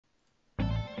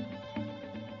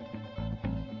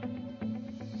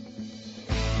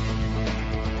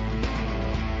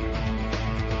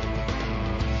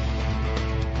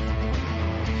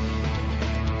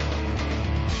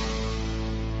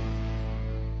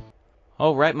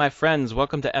All right, my friends,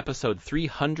 welcome to episode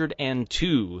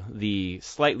 302, the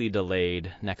slightly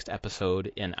delayed next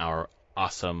episode in our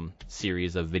awesome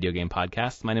series of video game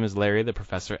podcasts. My name is Larry, the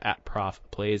professor at Prof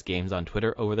Plays Games on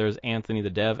Twitter. Over there is Anthony,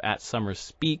 the dev at Summer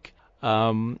Speak.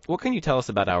 What can you tell us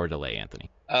about our delay,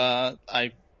 Anthony?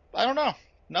 I don't know.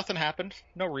 Nothing happened.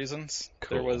 No reasons.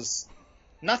 Cool.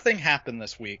 Nothing happened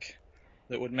this week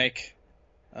that would make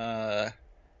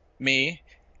me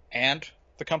and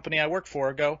the company I work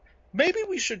for go, maybe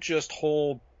we should just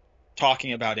hold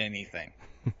talking about anything,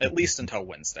 at least until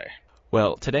Wednesday.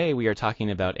 Well, today we are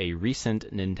talking about a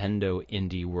recent Nintendo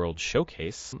Indie World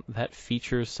Showcase that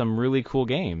features some really cool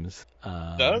games.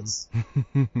 Does?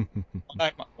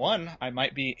 One I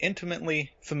might be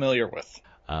intimately familiar with.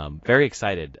 Very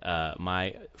excited.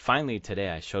 Finally today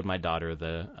I showed my daughter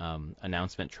the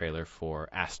announcement trailer for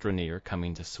Astroneer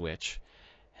coming to Switch,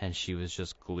 and she was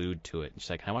just glued to it. She's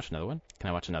like, "Can I watch another one? Can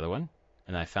I watch another one?"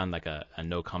 And I found like a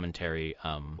no commentary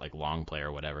like long play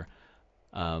or whatever.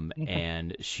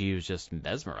 And she was just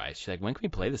mesmerized. She's like, "When can we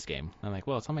play this game?" I'm like,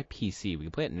 "Well, it's on my PC. We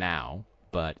can play it now,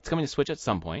 but it's coming to Switch at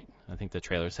some point." I think the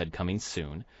trailer said coming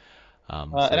soon.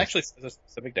 It actually says a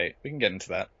specific date. We can get into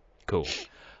that. Cool.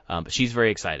 But she's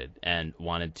very excited and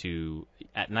wanted to,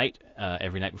 at night,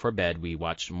 every night before bed, we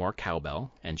watched more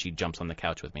Cowbell, and she jumps on the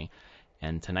couch with me.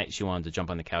 And tonight she wanted to jump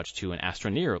on the couch to an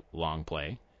Astroneer long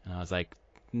play. And I was like,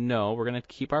 "No, we're going to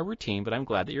keep our routine, but I'm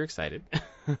glad that you're excited."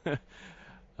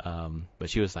 But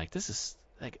she was like, "This is,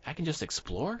 like, I can just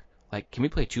explore? Like, can we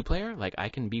play two-player? Like, I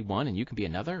can be one and you can be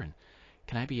another? And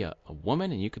can I be a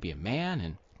woman and you could be a man?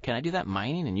 And can I do that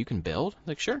mining and you can build?"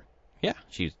 Like, sure. Yeah,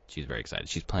 she's very excited.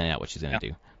 She's planning out what she's going to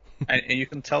do. And you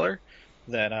can tell her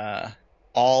that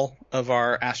all of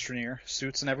our Astroneer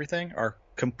suits and everything are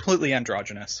completely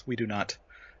androgynous. We do not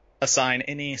assign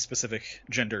any specific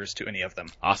genders to any of them.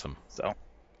 Awesome. So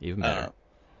even better.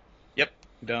 Yep.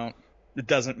 It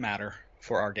doesn't matter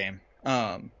for our game.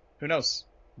 Who knows?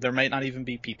 There might not even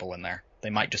be people in there.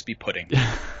 They might just be pudding.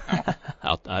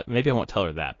 Maybe I won't tell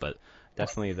her that, but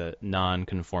definitely the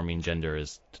non-conforming gender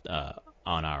is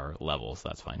on our level, so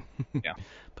that's fine. Yeah.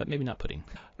 But maybe not pudding.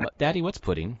 But, Daddy, what's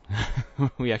pudding?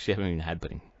 We actually haven't even had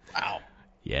pudding. Wow.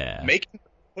 Yeah. Making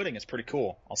pudding is pretty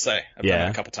cool, I'll say. I've done it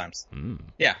a couple times.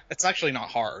 Yeah, it's actually not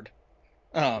hard.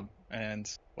 And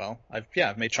well,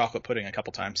 I've made chocolate pudding a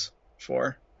couple times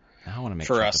for I want to make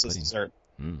for chocolate us pudding. as dessert.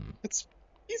 It's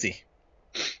easy.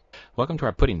 Welcome to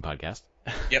our pudding podcast.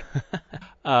 Yep.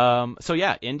 So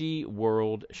yeah, Indie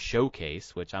World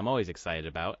Showcase, which I'm always excited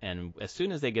about, and as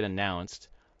soon as they get announced,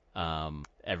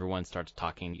 everyone starts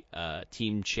talking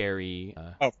Team Cherry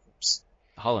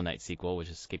Hollow Knight sequel, which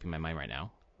is escaping my mind right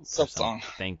now. Silksong.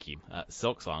 Thank you.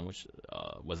 Silksong, which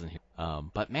wasn't here.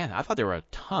 But man, I thought there were a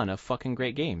ton of fucking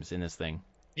great games in this thing.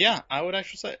 Yeah, I would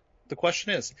actually say the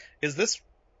question is this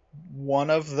one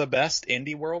of the best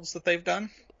indie worlds that they've done?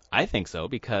 I think so,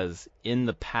 because in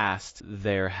the past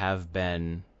there have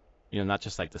been, not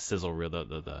just like the sizzle reel,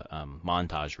 the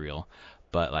montage reel,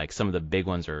 but like some of the big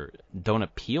ones don't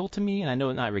appeal to me. And I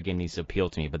know not every game needs to appeal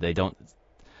to me, but they don't.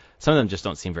 Some of them just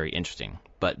don't seem very interesting.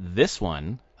 But this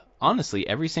one, honestly,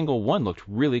 every single one looked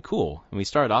really cool. And we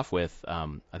started off with, I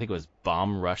think it was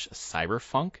Bomb Rush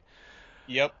Cyberfunk.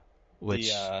 Yep.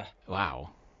 Which, wow,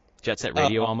 Jet Set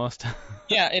Radio almost.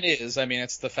 Yeah, it is. I mean,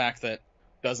 it's the fact that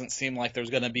doesn't seem like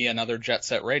there's going to be another Jet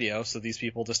Set Radio, so these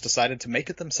people just decided to make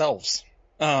it themselves.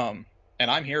 And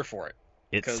I'm here for it.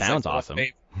 It sounds awesome.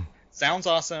 Sounds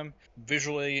awesome.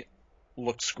 Visually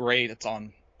looks great. It's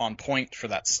on point for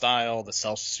that style. The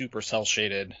super cell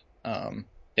shaded.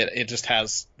 It just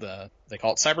has they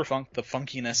call it cyberfunk, the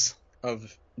funkiness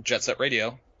of Jet Set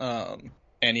Radio. And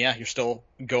yeah, you're still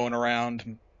going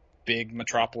around big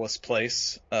metropolis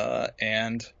place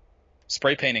and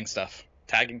spray painting stuff,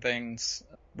 tagging things,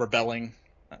 rebelling.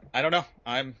 I don't know.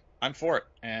 I'm for it.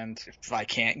 And if I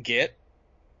can't get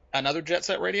another Jet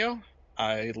Set Radio,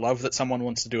 I love that someone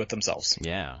wants to do it themselves.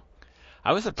 Yeah.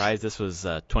 I was surprised this was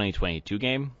a 2022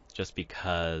 game, just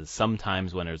because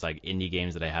sometimes when there's like indie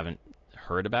games that I haven't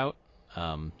heard about,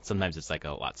 sometimes it's like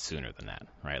a lot sooner than that,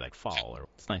 right? Like fall, or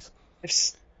it's nice. I've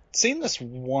seen this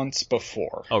once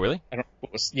before. Oh, really? I don't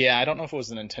know if it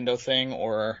was a Nintendo thing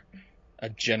or a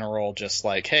general just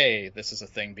like, hey, this is a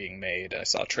thing being made. I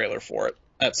saw a trailer for it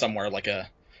at somewhere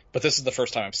but this is the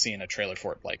first time I've seen a trailer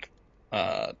for it like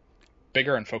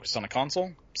bigger and focused on a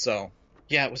console. So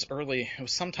yeah, it was early. It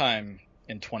was sometime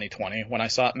in 2020 when I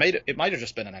saw it. It might have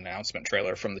just been an announcement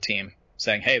trailer from the team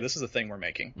saying, hey, this is a thing we're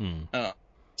making.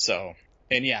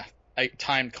 And yeah, I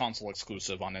timed console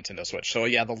exclusive on Nintendo Switch. So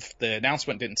yeah, the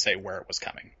announcement didn't say where it was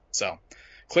coming. So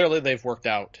clearly they've worked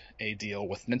out a deal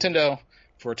with Nintendo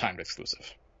for a timed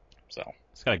exclusive. So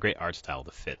It's got a great art style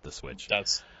to fit the Switch. it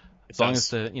does. As long as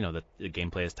the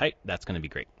gameplay is tight, that's going to be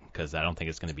great. Because I don't think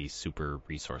it's going to be super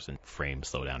resource and frame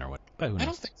slowdown or what. But who knows? I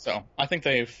don't think so. I think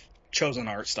they've chosen an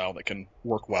art style that can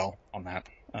work well on that.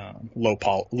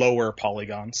 Lower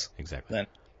polygons Exactly. than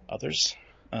others.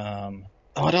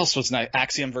 What else was nice?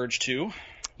 Axiom Verge 2.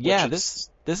 Yeah, this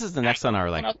is the next on our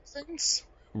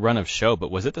run of show.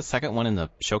 But was it the second one in the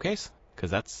showcase?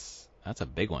 Because that's a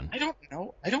big one. I don't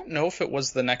know. I don't know if it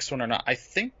was the next one or not. I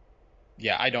think.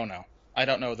 Yeah, I don't know. I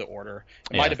don't know the order.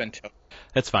 It might have been two.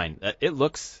 That's fine. It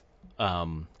looks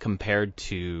compared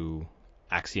to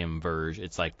Axiom Verge,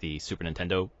 it's like the Super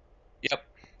Nintendo. Yep.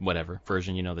 Whatever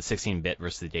version, the 16-bit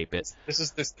versus the 8-bit. This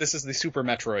is the Super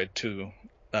Metroid to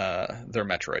their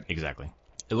Metroid. Exactly.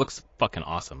 It looks fucking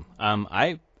awesome.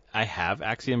 I have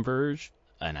Axiom Verge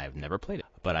and I've never played it,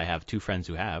 but I have two friends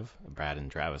who have, Brad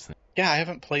and Travis. Yeah, I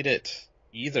haven't played it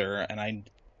either, and I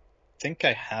think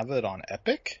I have it on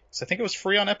Epic. So I think it was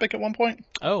free on Epic at one point.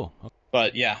 Oh. Okay.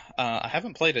 But yeah, I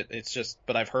haven't played it. It's just,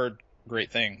 but I've heard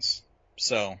great things.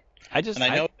 So I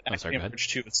know Axiom Verge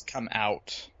 2 has come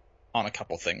out on a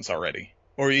couple things already,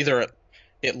 or either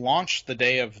it launched the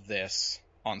day of this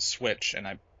on Switch, and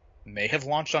I may have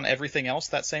launched on everything else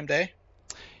that same day.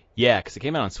 Yeah, because it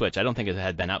came out on Switch. I don't think it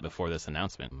had been out before this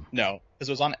announcement. No, because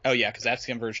it was on. Oh yeah, because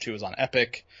Axiom Verge 2 was on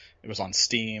Epic. It was on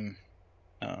Steam.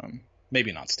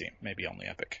 Maybe not Steam. Maybe only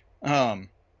Epic. And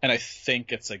I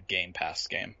think it's a Game Pass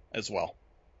game as well.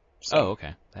 So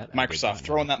okay. Microsoft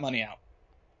throwing that money out.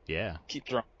 Yeah. Keep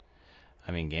throwing.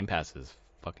 I mean, Game Pass is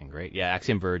fucking great. Yeah,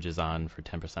 Axiom Verge is on for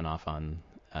 10% off on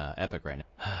Epic right now.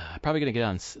 I'm probably going to get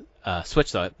on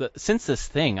Switch, though. Since this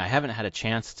thing, I haven't had a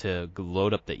chance to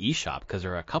load up the eShop because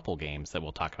there are a couple games that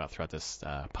we'll talk about throughout this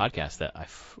podcast that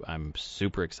I'm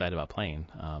super excited about playing.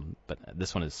 But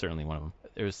this one is certainly one of them.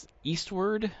 There's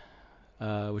Eastward,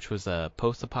 which was a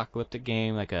post-apocalyptic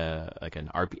game, like an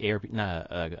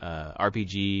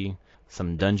RPG,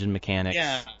 some dungeon mechanics.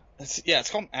 Yeah. It's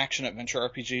called Action Adventure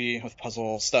RPG with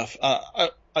puzzle stuff.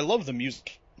 I love the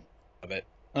music of it.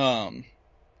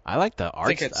 I like the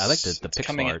art. I like the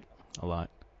pixel art a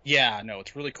lot. Yeah, no,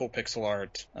 it's really cool pixel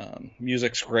art.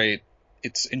 Music's great.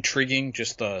 It's intriguing,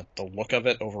 just the look of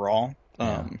it overall.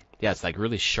 Yeah, it's like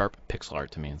really sharp pixel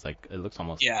art to me. It's like it looks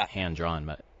almost hand drawn,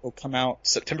 but will come out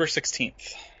September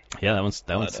 16th. Yeah, that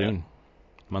one's soon.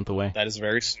 Month away. That is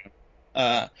very soon.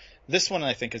 This one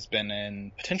I think has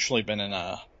potentially been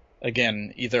in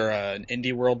again, either an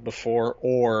indie world before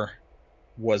or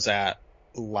was at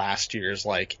last year's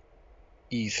like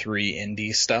E3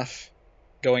 indie stuff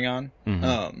going on.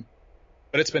 Mm-hmm.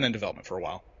 But it's been in development for a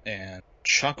while. And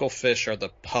Chucklefish are the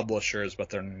publishers, but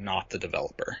they're not the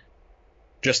developer.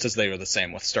 Just as they were the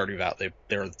same with Stardew Valley.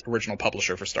 They're the original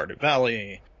publisher for Stardew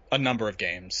Valley, a number of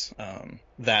games.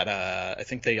 That I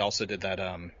think they also did that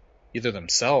either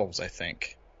themselves, I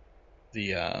think.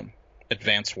 The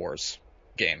Advance Wars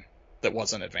game that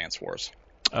wasn't Advance Wars.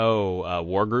 Oh,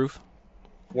 Wargroove?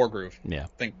 Wargroove. Yeah. I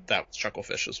think that was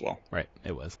Chucklefish as well. Right,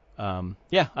 it was.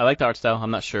 Yeah, I like the art style.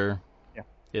 I'm not sure. Yeah.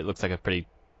 It looks like a pretty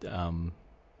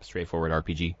straightforward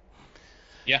RPG.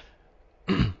 Yeah.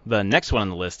 The next one on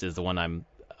the list is the one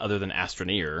other than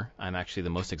Astroneer, I'm actually the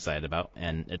most excited about,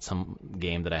 and it's some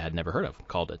game that I had never heard of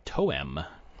called a Toem,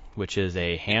 which is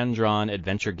a hand-drawn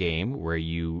adventure game where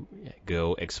you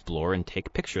go explore and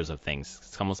take pictures of things.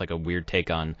 It's almost like a weird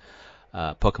take on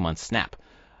Pokemon Snap.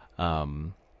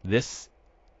 This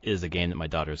is a game that my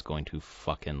daughter is going to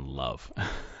fucking love.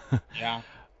 Yeah.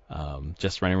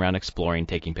 Just running around exploring,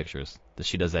 taking pictures.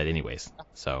 She does that anyways,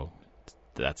 so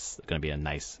that's going to be a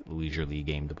nice leisurely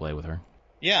game to play with her.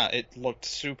 Yeah, it looked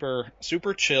super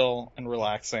chill and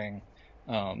relaxing.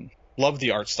 Love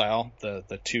the art style, the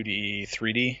 2D,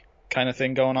 3D kind of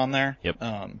thing going on there. Yep.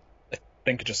 I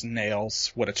think it just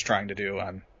nails what it's trying to do.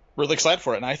 I'm really excited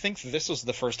for it, and I think this was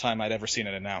the first time I'd ever seen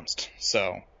it announced.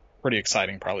 So pretty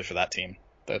exciting, probably for that team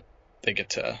that they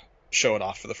get to show it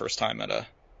off for the first time at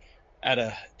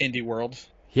a indie world.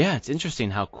 Yeah, it's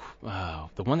interesting how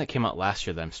the one that came out last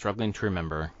year that I'm struggling to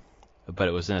remember, but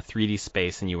it was in a 3D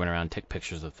space and you went around and took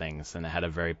pictures of things, and it had a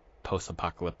very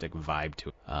post-apocalyptic vibe to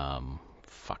it.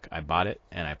 I bought it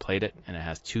and I played it, and it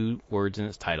has 2 words in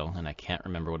its title, and I can't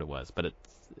remember what it was, but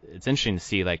it's interesting to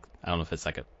see, like, I don't know if it's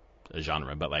like a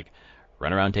genre, but like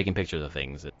run around taking pictures of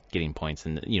things, getting points,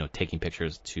 and taking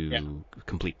pictures to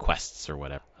complete quests or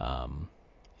whatever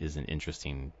is an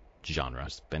interesting genre.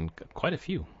 There's been quite a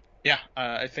few. Yeah,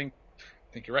 I think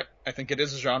you're right. I think it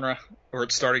is a genre, or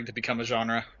it's starting to become a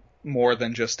genre more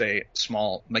than just a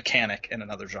small mechanic in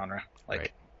another genre.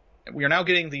 Like, we are now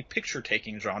getting the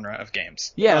picture-taking genre of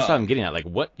games. Yeah, that's what I'm getting at. Like,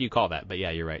 what do you call that? But yeah,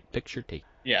 you're right. Picture-taking.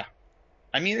 Yeah.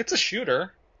 I mean, it's a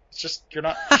shooter. It's just you're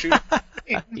not shooting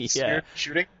games, Yeah. you're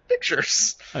shooting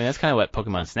pictures. I mean, that's kind of what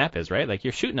Pokemon Snap is, right? Like,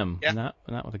 you're shooting them, Yeah.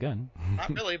 not with a gun. Not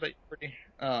really, but pretty.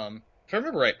 If I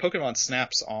remember right, Pokemon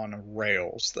Snap's on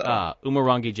rails though.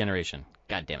 Umurangi Generation.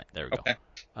 God damn it. There we go. Okay.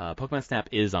 Pokemon Snap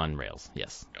is on rails,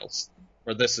 yes. Rails.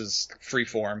 Where this is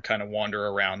freeform, kind of wander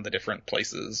around the different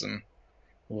places and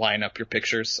line up your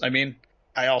pictures. I mean,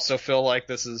 I also feel like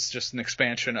this is just an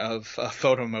expansion of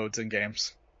photo modes in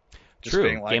games. Just True,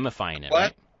 being like, gamifying it, what?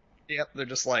 right? Yep, they're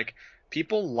just like,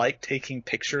 people like taking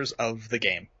pictures of the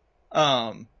game.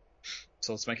 So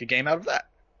let's make a game out of that.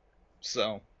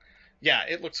 So, yeah,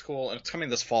 it looks cool, and it's coming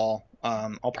this fall.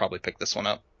 I'll probably pick this one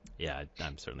up. Yeah,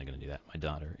 I'm certainly going to do that. My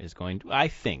daughter is going to, I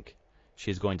think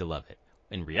she's going to love it.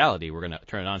 In reality, we're going to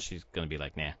turn it on, she's going to be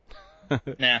like, nah.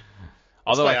 Nah.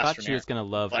 Although play I thought she Astroneer. was going to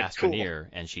love Like, Astroneer,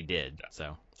 and she did.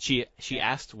 So she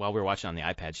asked while we were watching on the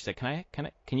iPad, she said,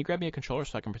 can you grab me a controller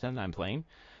so I can pretend that I'm playing?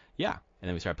 Yeah. And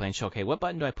then we started playing. She, okay, what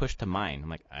button do I push to mine? I'm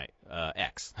like,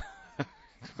 X.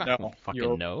 No, fucking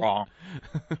you're no. wrong.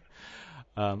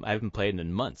 I haven't played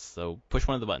in months, so push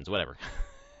one of the buttons, whatever.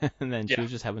 And then she Yeah.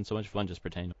 was just having so much fun just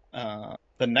pretending.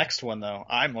 The next one, though,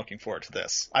 I'm looking forward to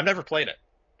this. I've never played it,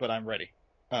 but I'm ready.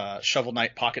 Shovel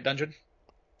Knight Pocket Dungeon.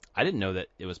 I didn't know that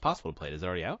it was possible to play it. Is it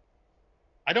already out?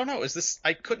 I don't know.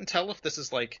 I couldn't tell if this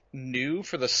is like new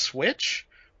for the Switch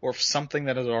or if something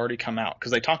that has already come out.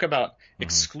 Because they talk about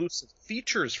exclusive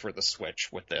features for the Switch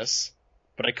with this,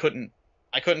 but I couldn't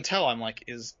tell. I'm like,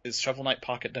 is Shovel Knight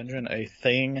Pocket Dungeon a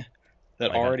thing that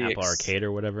Like already on Apple Arcade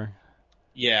or whatever?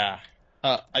 Yeah.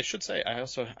 I should say I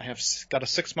have got a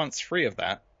 6 months free of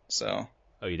that. So.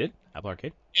 Oh, you did? Apple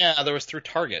Arcade? Yeah, there was through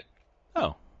Target.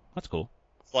 Oh, that's cool.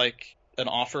 It's like an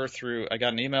offer through. I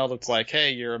got an email that's like,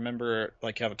 hey, you're a member,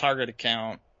 like you have a Target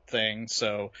account thing,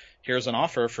 so here's an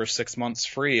offer for 6 months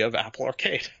free of Apple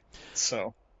Arcade.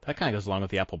 So. That kind of goes along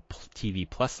with the Apple TV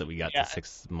Plus that we got Yeah. the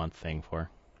 6-month thing for.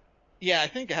 Yeah, I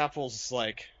think Apple's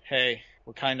like, hey,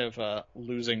 we're kind of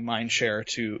losing mindshare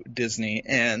to Disney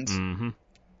and Mm-hmm.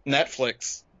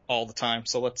 Netflix all the time.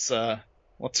 So let's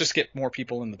just get more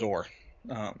people in the door.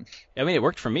 I mean, it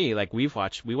worked for me. Like we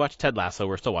watched Ted Lasso.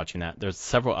 We're still watching that. There's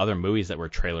several other movies that were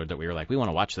trailered that we were like, we want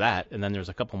to watch that. And then there's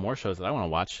a couple more shows that I want to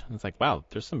watch. And it's like, wow,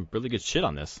 there's some really good shit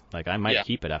on this. Like I might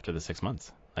keep it after the 6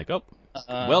 months. Like, oh,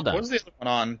 well done. What was the other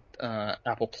one on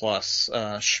Apple Plus?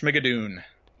 Schmigadoon.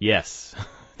 Yes.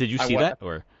 Did you see that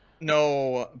or?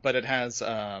 No, but it has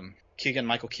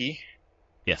Keegan-Michael Key.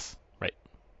 Yes. Right.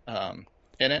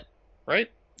 In it, right?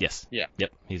 Yes. Yeah.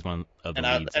 Yep. He's one of the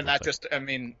leads. And that just, I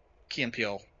mean, Key and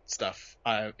Peele stuff.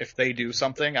 If they do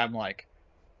something, I'm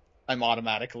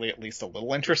automatically at least a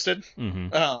little interested.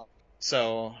 Mm-hmm.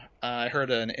 So I heard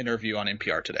an interview on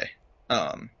NPR today.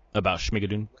 About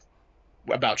Schmigadoon?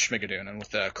 About Schmigadoon and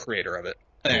with the creator of it,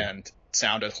 and it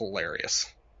sounded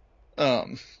hilarious.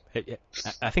 I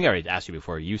think I already asked you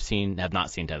before. You have not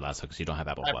seen Ted Lasso because you don't have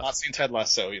Apple Plus. I've not seen Ted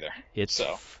Lasso either.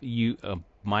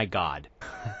 My God.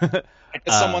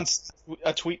 Someone's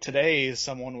a tweet today.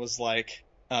 Someone was like,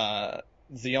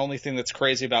 the only thing that's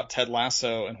crazy about Ted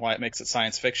Lasso and why it makes it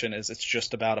science fiction is it's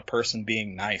just about a person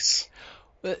being nice.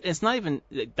 It's not even.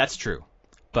 That's true.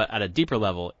 But at a deeper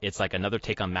level, it's like another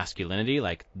take on masculinity,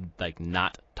 like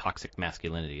not toxic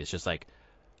masculinity. It's just like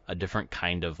a different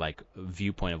kind of like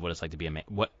viewpoint of what it's like to be a man,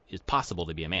 what is possible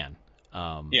to be a man.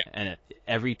 And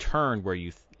every turn where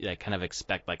you kind of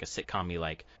expect like a sitcom-y,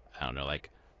 like, I don't know, like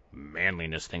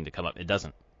manliness thing to come up, it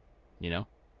doesn't, you know?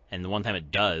 And the one time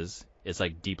it does, it's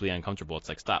like deeply uncomfortable. It's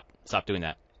like, stop doing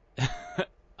that.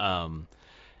 And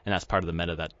that's part of the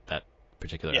meta that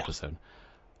particular episode.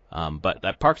 But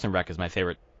that Parks and Rec is my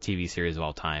favorite TV series of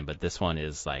all time, but this one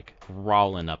is like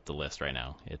crawling up the list right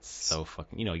now. It's so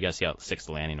fucking, you gotta see out Sixth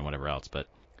Landing and whatever else, but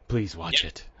please watch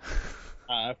it.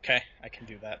 Okay, I can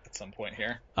do that at some point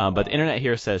here. But the internet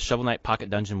here says Shovel Knight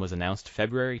Pocket Dungeon was announced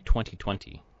February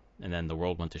 2020, and then the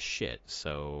world went to shit,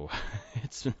 so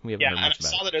we haven't heard much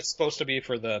about it. I saw that it's supposed to be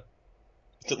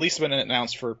it's at least been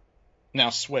announced for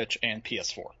now Switch and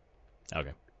PS4.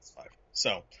 Okay.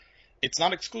 So, it's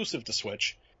not exclusive to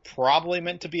Switch. Probably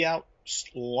meant to be out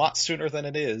a lot sooner than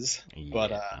it is,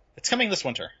 but it's coming this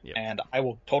winter, and I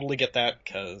will totally get that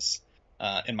because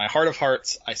in my heart of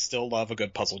hearts, I still love a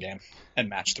good puzzle game and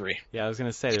Match 3. Yeah, I was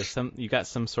gonna say you got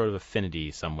some sort of affinity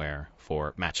somewhere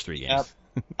for Match 3 games.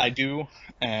 Yep, I do,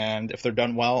 and if they're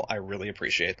done well, I really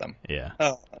appreciate them. Yeah.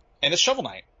 And it's Shovel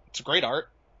Knight. It's great art.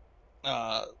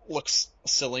 Looks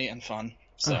silly and fun.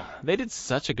 So they did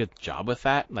such a good job with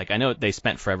that. Like, I know they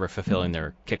spent forever fulfilling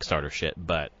their Kickstarter shit,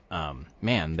 but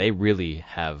man, they really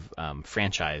have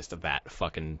franchised that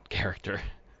fucking character.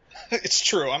 It's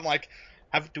true. I'm like,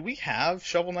 Do we have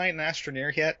Shovel Knight and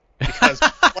Astroneer yet? Because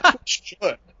we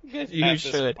should. You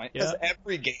should. Because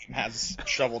every game has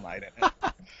Shovel Knight in it.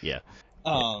 Yeah.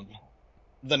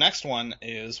 The next one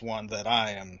is one that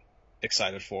I am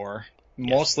excited for,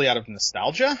 mostly out of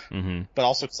nostalgia, but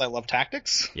also because I love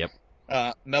tactics. Yep.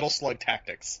 Metal Slug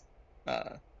Tactics.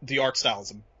 The art style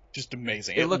is just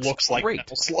amazing. It looks like great.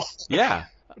 Metal Slug. Yeah.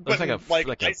 It looks but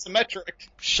like a isometric.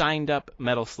 shined up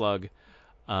Metal Slug.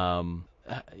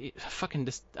 Fucking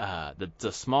just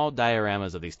the small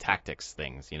dioramas of these tactics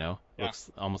things, you know, looks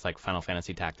almost like Final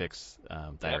Fantasy Tactics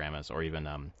dioramas, or even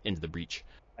Into the Breach.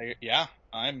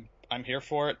 I'm here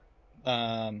for it.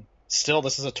 Still,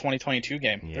 this is a 2022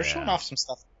 game. Yeah. They're showing off some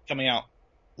stuff coming out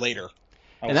later.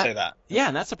 I will say that. Yeah,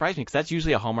 and that surprised me because that's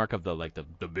usually a hallmark of the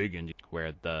big indie,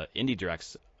 where the indie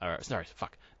directs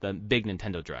the big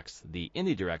Nintendo directs. The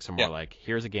indie directs are more like,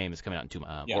 here's a game that's coming out in 2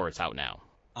 months, or it's out now.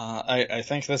 I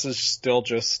think this is still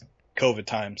just COVID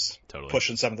times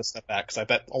pushing some of this stuff back, because I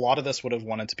bet a lot of this would have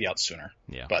wanted to be out sooner.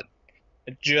 Yeah. But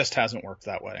it just hasn't worked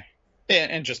that way.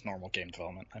 And just normal game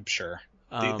development, I'm sure.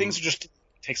 Things just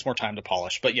takes more time to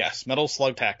polish. But yes, Metal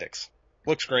Slug Tactics.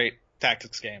 Looks great.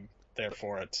 Tactics game. There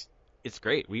for it. It's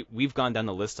great. We've gone down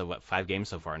the list of 5 games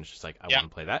so far, and it's just like, I want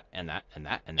to play that and that and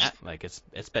that and that. Like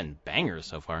it's been bangers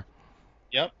so far.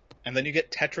 Yep. And then you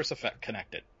get Tetris Effect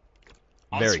connected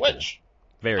on Very Switch. Cool.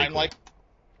 Very I'm cool.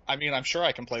 I'm sure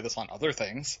I can play this on other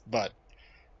things, but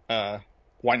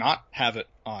why not have it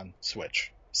on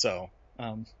Switch? So,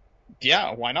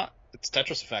 why not? It's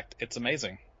Tetris Effect. It's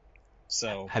amazing.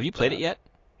 So, have you played it yet?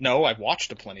 No, I've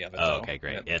watched plenty of it. Oh, okay,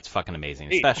 great. Yeah, it's fucking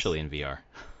amazing, especially in VR.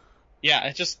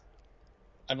 Yeah,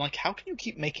 I'm like, how can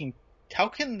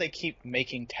they keep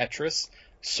making Tetris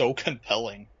so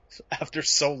compelling after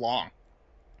so long?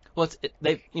 Well,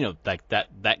 like that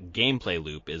gameplay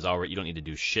loop is already, you don't need to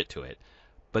do shit to it,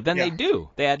 but then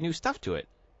they add new stuff to it,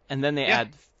 and then they add,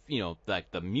 like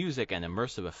the music and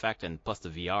immersive effect, and plus the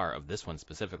VR of this one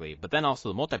specifically, but then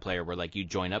also the multiplayer where like you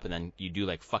join up and then you do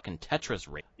like fucking Tetris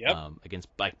against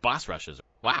like boss rushes.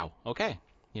 Wow. Okay.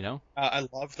 I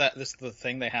love that. This is the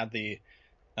thing they had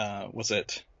was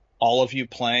it all of you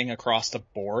playing across the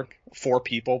board, 4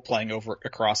 people playing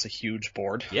across a huge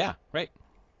board? Yeah. Right.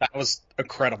 That was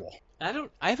incredible. I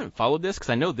haven't followed this because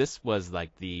I know this was like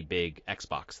the big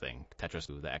Xbox thing, Tetris,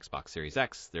 the Xbox Series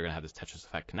X. They're gonna have this Tetris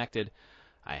Effect connected.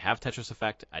 I have Tetris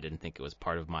Effect. I didn't think it was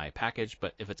part of my package,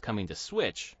 but if it's coming to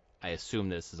Switch, I assume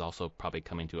this is also probably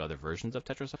coming to other versions of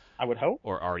Tetris. I would hope.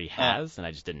 Or already has, and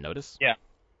I just didn't notice. Yeah,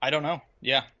 I don't know.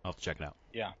 Yeah, I'll have to check it out.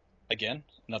 Yeah, again,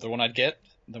 another one I'd get.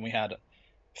 Then we had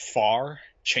Far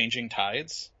Changing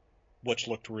Tides, which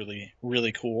looked really,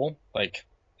 really cool. Like,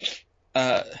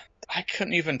 I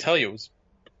couldn't even tell you. It was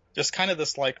just kind of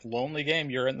this like lonely game.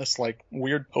 You're in this like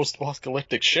weird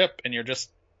post-apocalyptic ship, and you're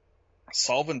just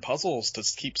solving puzzles to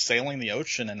keep sailing the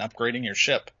ocean and upgrading your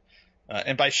ship.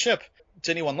 And by ship,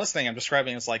 to anyone listening, I'm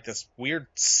describing it as like this weird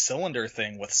cylinder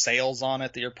thing with sails on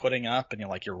it that you're putting up, and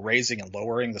you're raising and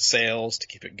lowering the sails to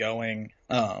keep it going.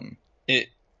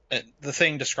 The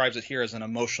thing describes it here as an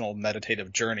emotional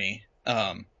meditative journey.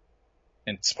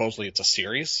 And supposedly it's a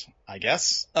series, I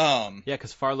guess. Yeah,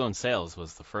 because Far Lone Sails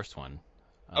was the first one.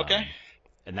 Okay.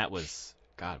 And that was,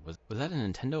 God, was that a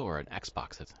Nintendo or an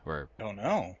Xbox? I don't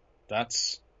know.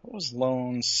 What was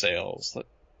Lone Sails?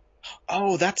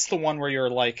 Oh, that's the one where you're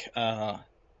like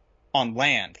on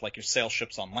land, like your sail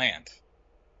ship's on land.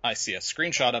 I see a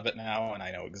screenshot of it now, and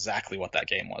I know exactly what that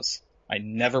game was. I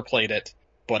never played it,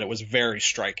 but it was very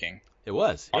striking. It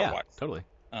was, yeah, totally.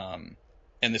 And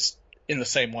this, in the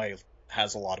same way,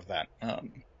 has a lot of that.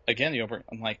 Again,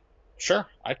 I'm like, sure,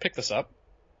 I'd pick this up.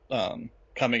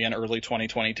 Coming in early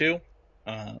 2022,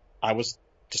 I was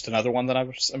just another one that I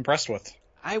was impressed with.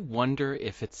 I wonder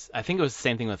if I think it was the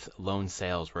same thing with Lone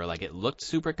Sails, where like it looked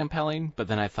super compelling, but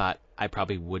then I thought I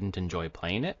probably wouldn't enjoy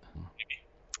playing it.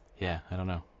 Yeah, I don't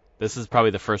know. This is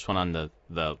probably the first one on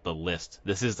the list.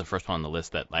 This is the first one on the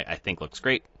list that I think looks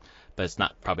great, but it's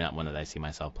probably not one that I see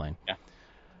myself playing. Yeah,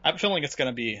 I have a feeling it's going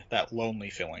to be that lonely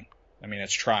feeling. I mean,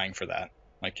 it's trying for that.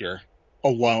 Like you're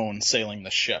alone sailing the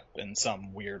ship in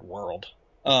some weird world.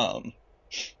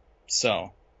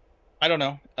 So, I don't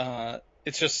know.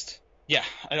 It's just,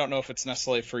 I don't know if it's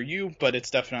necessarily for you, but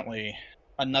it's definitely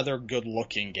another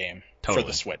good-looking game for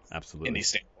the Switch. Absolutely. Indie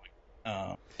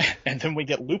standpoint. And then we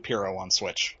get Loop Hero on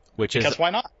Switch. Because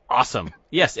why not? Awesome.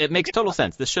 Yes, it makes total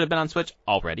sense. This should have been on Switch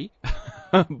already,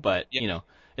 but,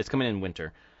 it's coming in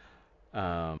winter.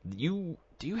 Do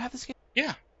you have this game?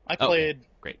 Yeah. I played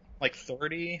great. Like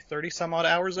 30 some odd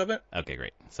hours of it. Okay,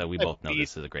 great. So we both know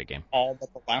this is a great game. All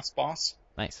but the last boss.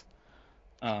 Nice.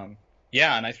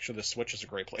 Yeah, and actually the Switch is a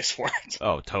great place for it.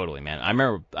 Oh, totally, man. I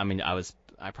remember. I mean,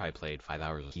 I probably played 5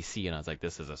 hours of PC, and I was like,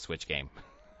 this is a Switch game.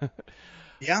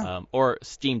 Yeah. Or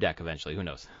Steam Deck eventually. Who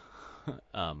knows?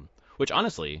 Which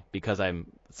honestly, because I'm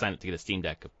signed up to get a Steam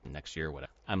Deck next year or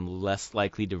whatever, I'm less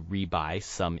likely to rebuy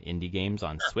some indie games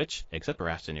on Switch, except for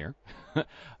Astroneer,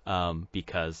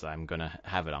 because I'm gonna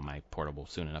have it on my portable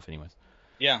soon enough, anyways.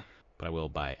 Yeah. But I will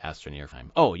buy Astroneer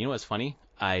time. Oh, you know what's funny?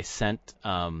 I sent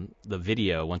the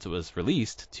video once it was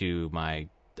released to my.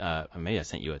 Maybe I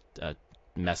sent you a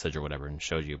message or whatever and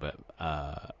showed you, but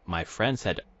my friend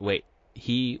said, "Wait,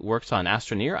 he works on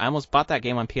Astroneer? I almost bought that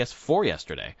game on PS4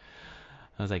 yesterday."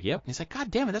 I was like, "Yep." He's like, "God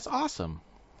damn it, that's awesome."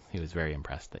 He was very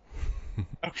impressed.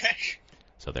 Okay.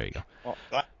 So there you go.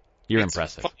 Well, You're it's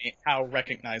impressive. funny how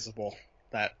recognizable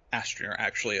that Astroneer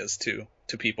actually is to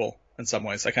people in some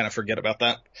ways. I kind of forget about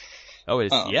that. Oh,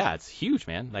 yeah, it's huge,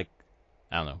 man. Like,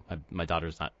 I don't know. My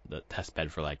daughter's not the test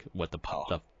bed for like what the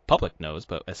public knows,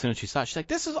 but as soon as she saw it, she's like,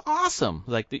 "This is awesome!"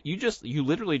 Like, you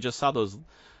literally just saw those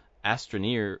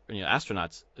Astroneer,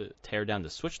 astronauts tear down the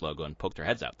Switch logo and poke their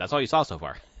heads out. That's all you saw so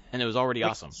far, and it was already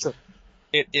awesome. Sure.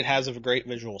 It has a great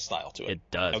visual style to it. It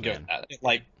does, I'll give man. it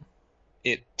that.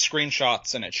 It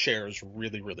screenshots and it shares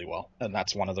really, really well, and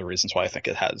that's one of the reasons why I think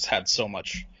it has had so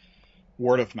much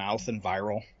word of mouth and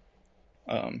viral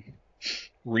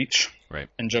reach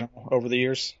in general over the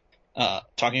years.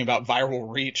 Talking about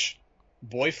viral reach,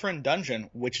 Boyfriend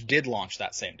Dungeon, which did launch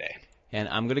that same day. And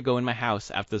I'm going to go in my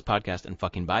house after this podcast and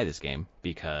fucking buy this game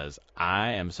because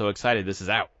I am so excited this is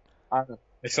out. I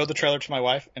showed the trailer to my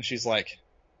wife, and she's like,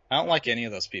 "I don't like any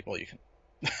of those people you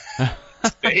can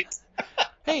date."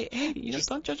 Hey,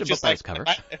 don't judge a book by its cover.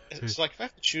 It's like, if I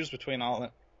have to choose between all of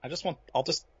it, I'll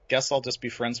just be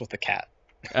friends with the cat.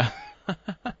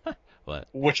 What?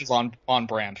 Which is on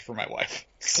brand for my wife.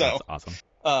 So that's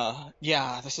awesome.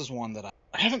 Yeah, this is one that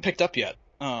I haven't picked up yet.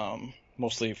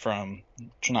 Mostly from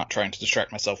not trying to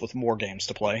distract myself with more games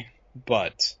to play,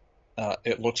 but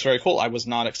it looks very cool. I was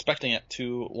not expecting it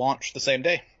to launch the same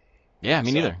day. Yeah,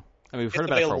 me neither. I mean, we've heard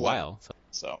about it for a while.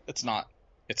 So it's not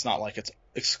like it's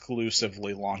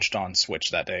exclusively launched on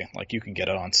Switch that day. Like, you can get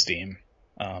it on Steam,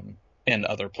 and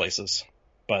other places.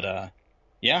 But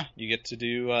yeah, you get to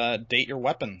do date your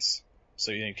weapons,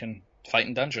 so you can fight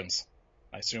in dungeons.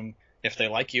 I assume if they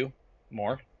like you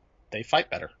more, they fight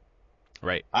better.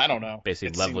 Right. I don't know.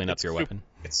 Basically leveling up your weapon.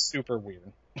 It's super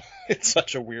weird. It's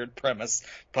such a weird premise,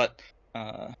 but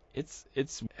it's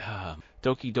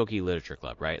Doki Doki Literature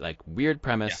Club, right? Like, weird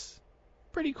premise,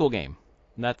 pretty cool game.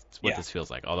 And that's what this feels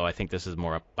like. Although I think this is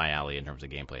more up my alley in terms of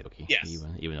gameplay, Doki. Yes.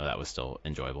 Even though that was still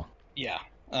enjoyable. Yeah.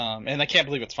 And I can't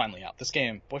believe it's finally out. This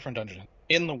game, Boyfriend Dungeon,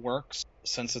 in the works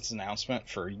since its announcement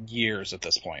for years at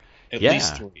this point. At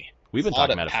least 3. We've been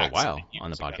talking about it for a while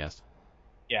on the podcast.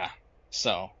 Yeah.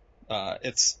 So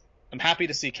I'm happy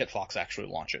to see Kit Fox actually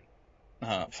launch it.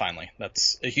 Finally.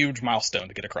 That's a huge milestone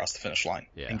to get across the finish line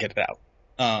and get it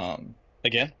out.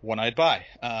 Again, one I'd buy.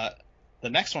 The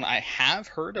next one I have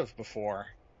heard of before,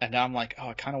 and now I'm like,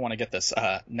 I kind of want to get this.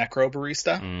 Necro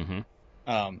Barista.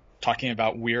 Mm-hmm. Talking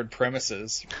about weird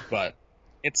premises, but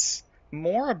it's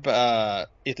more of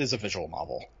it is a visual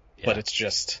novel, but it's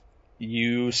just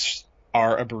you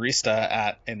are a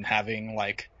barista and having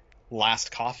like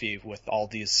last coffee with all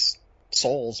these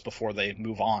souls before they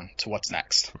move on to what's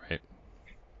next. Right.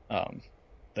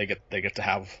 They get to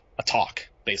have a talk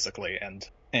basically,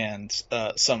 and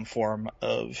some form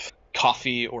of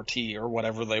coffee or tea or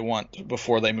whatever they want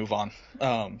before they move on.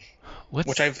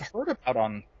 Which I've heard about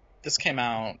on. This came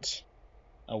out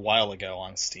a while ago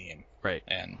on Steam. Right.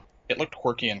 And it looked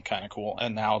quirky and kind of cool,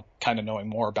 and now kind of knowing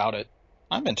more about it,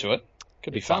 I'm into it.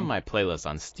 Could be fun. It's on my playlist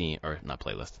on Steam, or not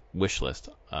playlist, wish list,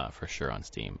 for sure on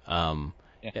Steam.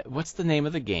 What's the name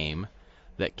of the game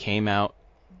that came out,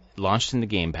 launched in the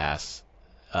Game Pass,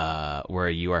 where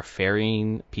you are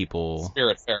ferrying people?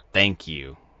 Spiritfarer. Thank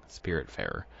you.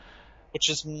 Spiritfarer. Which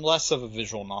is less of a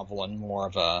visual novel and more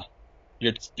of a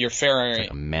you're ferrying. It's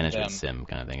like a management sim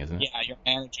kind of thing, isn't it? Yeah, you're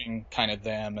managing kind of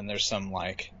them, and there's some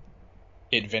like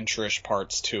adventurous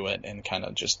parts to it, and kind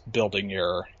of just building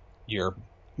your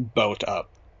boat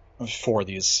up for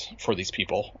these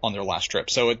people on their last trip.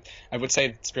 So I would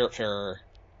say Spiritfarer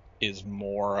is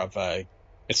more of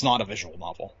it's not a visual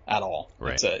novel at all.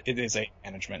 Right. It is a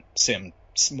management sim,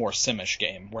 more simish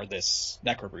game, where this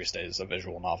Necrobarista is a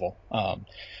visual novel.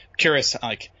 Curious,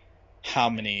 like, how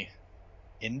many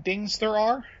endings there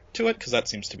are to it, because that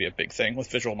seems to be a big thing with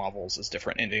visual novels, is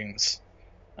different endings,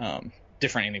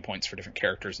 different ending points for different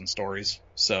characters and stories.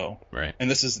 So, right. And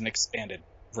this is an expanded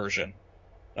version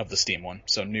of the Steam one,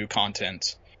 so new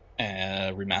content,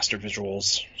 remastered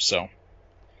visuals. So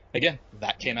again,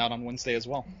 that came out on Wednesday as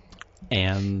well.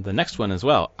 And the next one as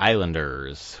well,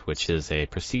 Islanders, which is a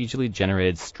procedurally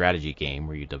generated strategy game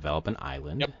where you develop an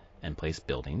island Yep. and place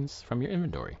buildings from your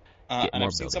inventory. Get And more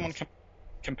I've seen buildings. someone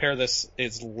compare this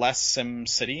is less Sim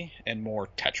City and more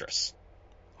Tetris.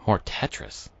 More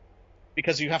Tetris.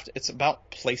 Because you have to, it's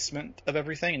about placement of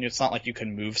everything, and it's not like you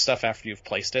can move stuff after you've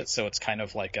placed it, so it's kind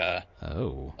of like a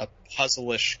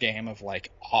puzzle-ish game of like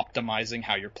optimizing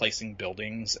how you're placing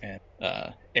buildings and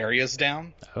areas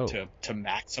down to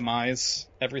maximize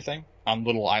everything on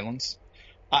little islands.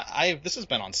 This has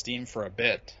been on Steam for a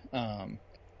bit.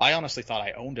 I honestly thought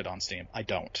I owned it on Steam. I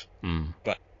don't,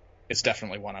 but it's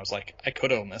definitely one I was like, I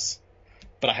could own this,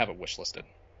 but I have it wishlisted.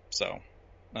 So,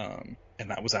 and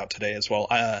that was out today as well.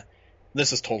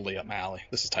 This is totally up my alley.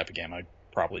 This is the type of game I'd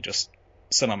probably just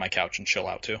sit on my couch and chill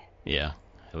out to. Yeah,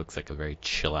 it looks like a very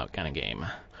chill out kind of game.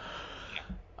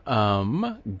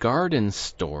 Garden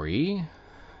Story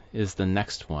is the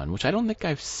next one, which I don't think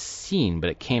I've seen, but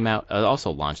it came out,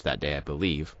 also launched that day, I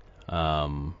believe.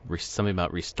 Something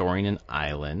about restoring an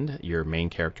island. Your main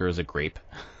character is a grape.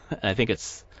 I think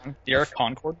it's... You're a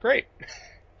Concord grape.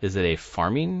 Is it a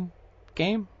farming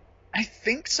game? I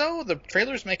think so. The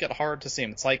trailers make it hard to see.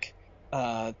 It's like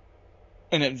an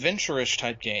adventure-ish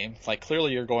type game. Like,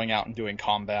 clearly you're going out and doing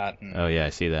combat. And oh, yeah, I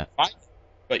see that.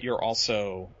 But you're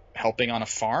also helping on a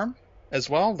farm as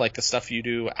well. Like, the stuff you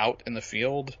do out in the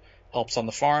field helps on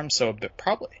the farm. So a bit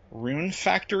probably Rune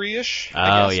Factory-ish.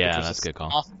 Oh, yeah, that's a good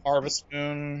call. Harvest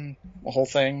Moon, the whole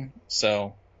thing.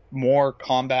 So more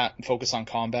combat, focus on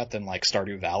combat than, like,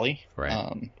 Stardew Valley.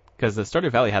 Right. Because the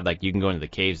Stardew Valley had, like, you can go into the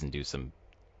caves and do some...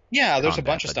 Yeah, there's combat,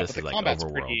 a bunch of stuff, but the like combat's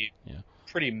overworld.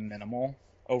 pretty minimal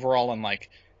overall,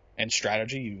 and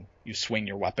strategy. You swing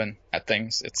your weapon at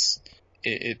things.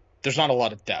 There's not a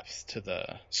lot of depth to the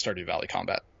Stardew Valley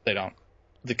combat. They don't,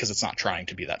 because it's not trying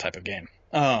to be that type of game.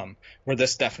 Where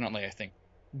this definitely, I think,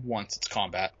 wants its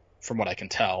combat, from what I can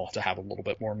tell, to have a little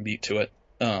bit more meat to it.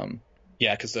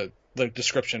 Yeah, because the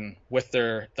description, with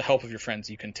the help of your friends,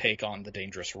 you can take on the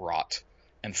dangerous rot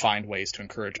and find ways to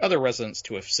encourage other residents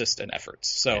to assist in efforts.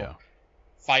 So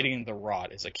fighting the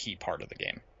rot is a key part of the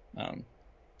game.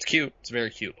 It's cute. It's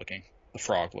very cute looking. The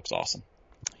frog looks awesome.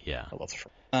 Yeah. I love the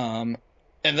frog.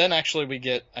 And then actually we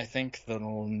get, I think,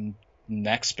 the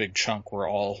next big chunk were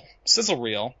all sizzle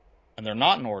reel, and they're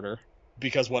not in order,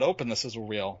 because what opened the sizzle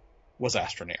reel was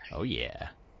Astroneer. Oh, yeah.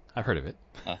 I've heard of it.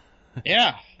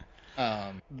 Yeah.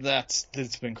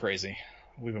 It's been crazy.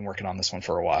 We've been working on this one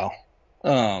for a while.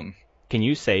 Can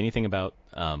you say anything about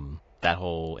that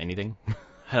whole anything?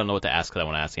 I don't know what to ask because I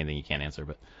want to ask anything you can't answer,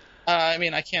 but... I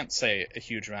mean, I can't say a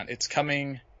huge amount. It's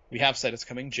coming... We have said it's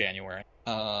coming January.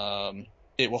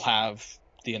 It will have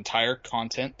the entire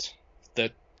content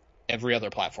that every other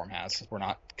platform has. We're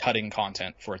not cutting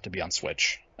content for it to be on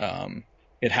Switch.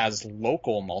 It has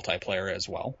local multiplayer as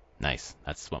well. Nice.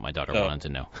 That's what my daughter wanted to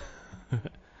know.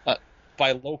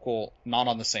 By local, not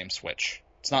on the same Switch.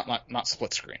 It's not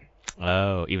split screen.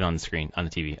 Oh, even on the screen, on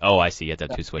the TV. Oh, I see. You have to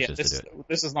have two switches to do it.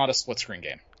 This is not a split screen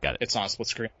game. Got it. It's not a split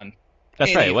screen.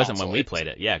 That's right. It wasn't when we played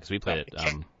it. Yeah, because we played it.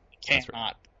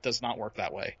 Does not work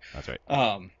that way. That's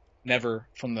right.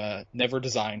 Never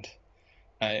designed,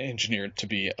 engineered to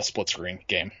be a split screen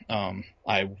game.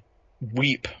 I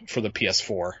weep for the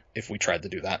PS4 if we tried to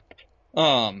do that.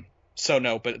 So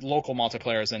no, but local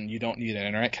multiplayer is, and you don't need an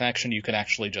internet connection. You can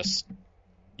actually just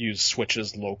use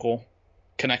Switch's local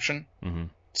connection. Mm-hmm.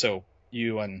 So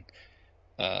you and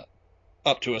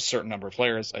up to a certain number of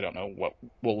players, I don't know what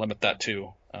we'll limit that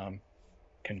to,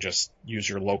 can just use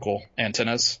your local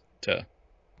antennas to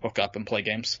hook up and play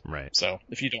games. Right. So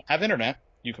if you don't have internet,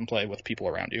 you can play with people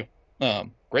around you.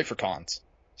 Great for cons.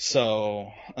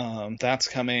 So that's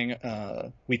coming.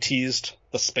 We teased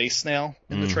the space snail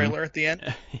in the trailer at the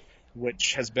end,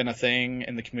 which has been a thing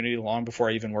in the community long before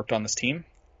I even worked on this team.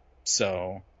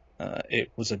 So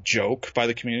it was a joke by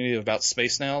the community about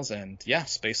space snails, and yeah,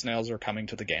 space snails are coming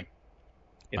to the game.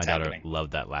 It's my daughter happening.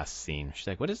 Loved that last scene. She's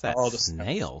like, "What is that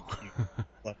snail?"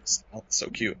 Love the snail. It's so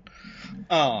cute.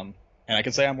 And I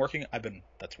can say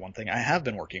that's one thing I have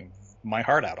been working my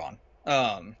heart out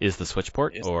on. Is the Switch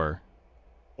port or?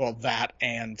 Well, that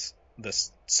and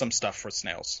some stuff for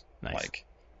snails. Nice. Like,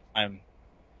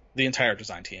 the entire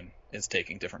design team is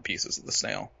taking different pieces of the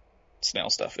snail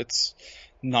stuff. It's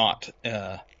not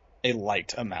a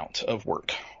light amount of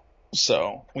work.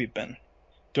 So we've been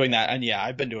doing that, and yeah,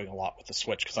 I've been doing a lot with the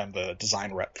Switch because I'm the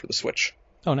design rep for the Switch.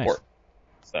 Oh, nice. Port.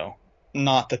 So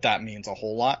not that means a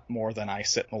whole lot more than I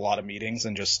sit in a lot of meetings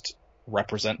and just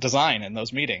represent design in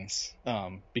those meetings.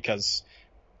 Because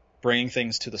bringing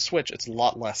things to the Switch, it's a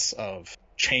lot less of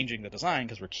changing the design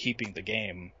because we're keeping the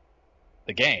game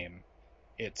the game,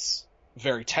 it's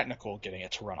very technical getting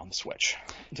it to run on the Switch,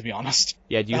 to be honest.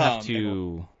 Yeah, do you have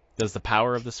to... Does the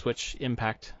power of the Switch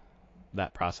impact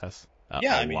that process?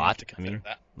 Yeah, a You lot? have to consider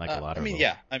that. Like a lot?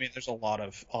 Yeah. There's a lot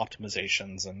of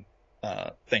optimizations and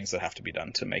things that have to be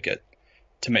done to make it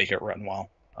run well.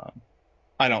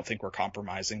 I don't think we're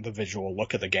compromising the visual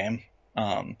look of the game.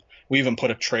 We even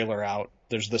put a trailer out.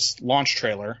 There's this launch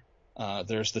trailer.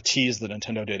 There's the tease that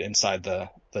Nintendo did inside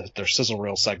their sizzle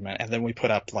reel segment, and then we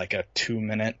put up like a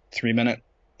 2-minute, 3-minute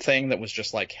thing that was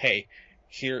just like, hey,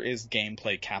 here is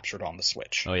gameplay captured on the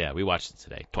Switch. Oh yeah, we watched it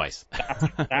today twice.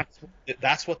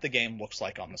 That's what the game looks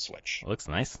like on the Switch. It looks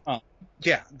nice.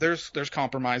 Yeah, there's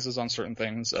compromises on certain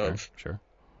things Sure.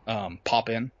 Pop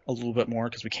in a little bit more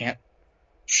because we can't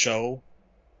show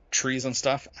trees and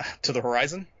stuff to the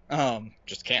horizon.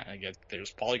 Just can't.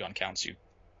 There's polygon counts.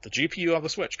 The GPU of the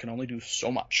Switch can only do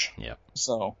so much. Yeah.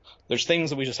 So there's things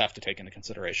that we just have to take into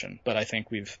consideration. But I think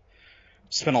we've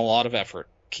spent a lot of effort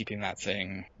keeping that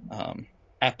thing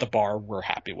at the bar we're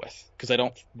happy with.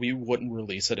 Because we wouldn't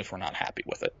release it if we're not happy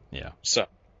with it. Yeah. So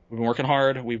we've been working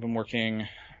hard. We've been working,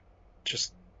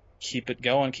 just keep it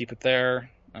going, keep it there.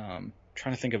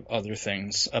 Trying to think of other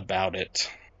things about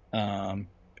it.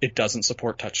 It doesn't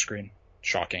support touchscreen.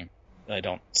 Shocking. I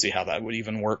don't see how that would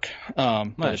even work.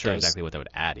 I'm not sure exactly what that would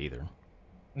add either.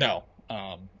 No.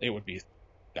 It would be...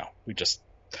 No.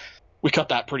 We cut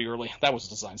that pretty early. That was a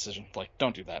design decision. Like,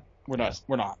 don't do that. We're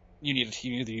not. You need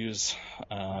to use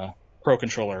Pro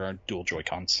Controller or dual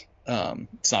Joy-Cons.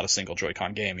 It's not a single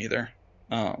Joy-Con game either.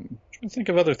 Trying to think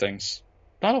of other things.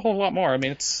 Not a whole lot more.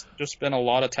 It's just been a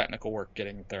lot of technical work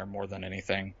getting there more than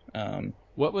anything.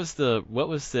 What was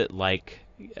it like?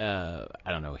 I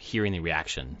don't know. Hearing the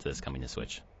reaction to this coming to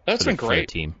Switch. That's been great. For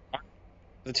the team.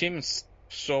 The team is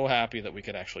so happy that we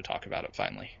could actually talk about it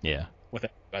finally. Yeah. With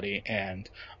everybody, and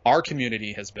our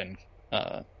community has been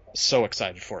so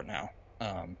excited for it now.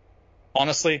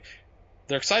 Honestly,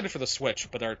 they're excited for the Switch,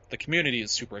 but the community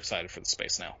is super excited for the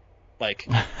space now. Like,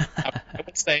 I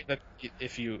would say that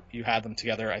if you had them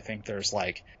together, I think there's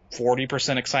like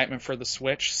 40% excitement for the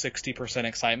Switch, 60%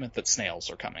 excitement that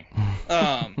snails are coming.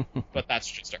 But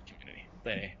that's just our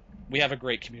community. We have a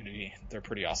great community. They're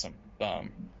pretty awesome.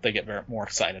 They get more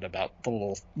excited about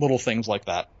the little things like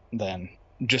that than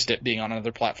just it being on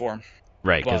another platform.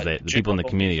 Right, because the people in the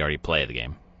community already play the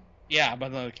game. Yeah,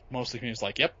 but most of the community is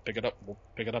like, yep, pick it up. We'll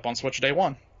pick it up on Switch day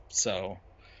one. So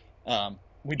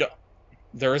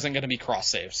there isn't going to be cross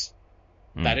saves.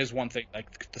 That is one thing.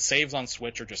 Like, the saves on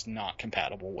Switch are just not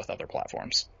compatible with other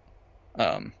platforms.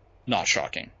 Not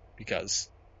shocking, because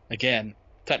again,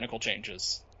 technical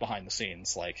changes behind the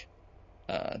scenes. Like,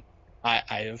 I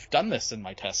have done this in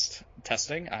my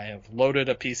testing. I have loaded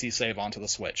a PC save onto the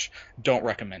Switch. Don't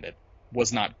recommend it.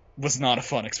 Was not a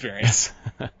fun experience.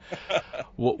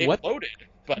 What loaded,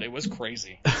 but it was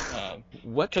crazy.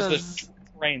 What does the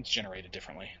terrain's generated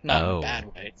differently? Not in a bad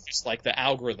way. It's just like the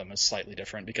algorithm is slightly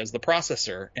different because the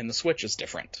processor in the Switch is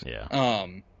different. Yeah.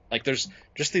 Like, there's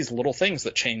just these little things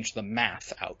that change the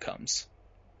math outcomes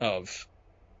of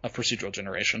procedural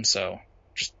generation. So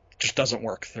just doesn't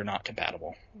work. They're not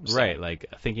compatible. So. Right, like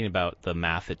thinking about the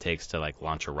math it takes to like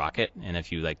launch a rocket, and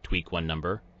if you like tweak one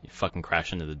number, you fucking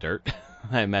crash into the dirt.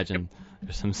 I imagine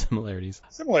there's some similarities.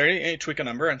 You tweak a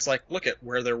number, and it's like, look at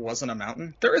where there wasn't a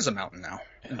mountain. There is a mountain now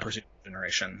in procedural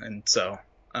generation, and so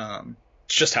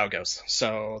it's just how it goes.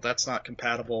 So that's not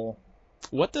compatible.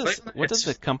 What does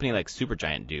a company like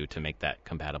Supergiant do to make that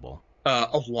compatible?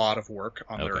 A lot of work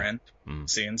on their end.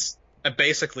 Scenes.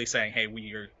 Basically saying, hey,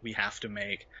 we have to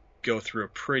go through a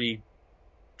pretty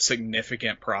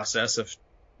significant process of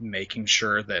making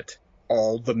sure that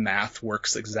all the math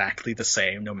works exactly the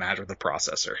same no matter the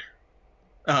processor,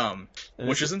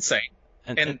 which is insane.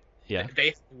 And they have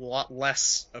a lot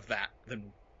less of that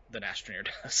than Astroneer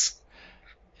does.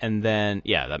 And then,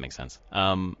 yeah, that makes sense.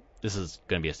 This is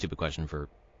going to be a stupid question for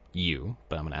you,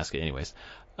 but I'm going to ask it anyways.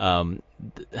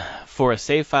 For a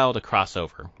save file to cross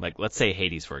over, like let's say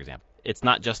Hades, for example, it's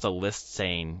not just a list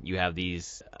saying you have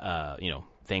these,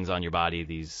 things on your body,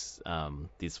 these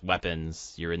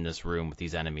weapons, you're in this room with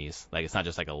these enemies. Like, it's not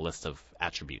just like a list of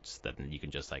attributes that you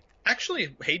can just like...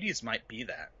 Actually, Hades might be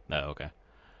that. Oh, okay.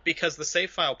 Because the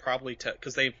save file probably...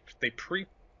 Because I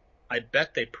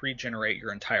bet they pre-generate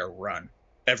your entire run.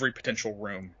 Every potential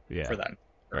room for that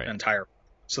entire...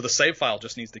 So the save file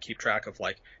just needs to keep track of,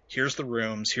 like, here's the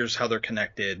rooms, here's how they're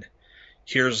connected,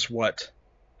 here's what...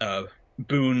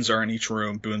 boons are in each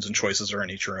room, boons and choices are in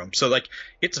each room. So, like,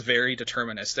 it's very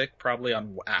deterministic. Probably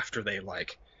on after they,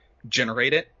 like,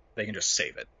 generate it, they can just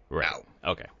save it out.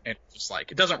 Okay. And it's just,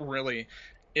 like, it doesn't really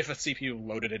if a CPU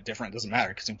loaded it different, it doesn't matter,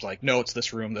 because it's like, no, it's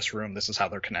this room, this is how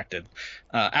they're connected.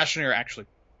 Astroneer actually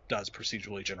does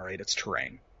procedurally generate its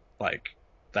terrain. Like,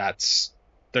 it's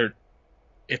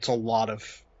a lot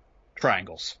of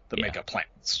triangles that make up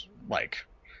planets. Like,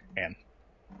 and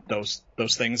those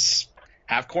things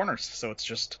have corners, so it's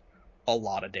just a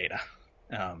lot of data.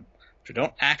 You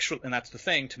don't actually, and that's the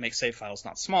thing, to make save files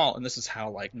not small, and this is how,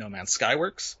 like, No Man's Sky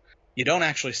works, you don't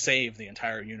actually save the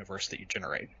entire universe that you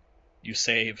generate. You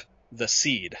save the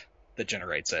seed that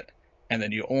generates it, and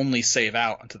then you only save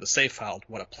out into the save file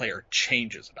what a player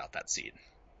changes about that seed.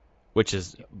 Which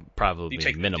is probably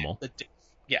minimal. The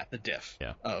diff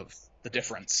yeah. of the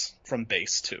difference from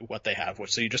base to what they have.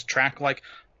 So you just track, like,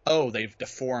 oh, they've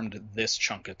deformed this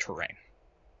chunk of terrain.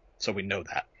 So we know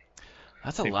that.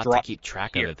 That's a lot to keep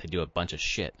track of if they do a bunch of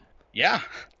shit. Yeah.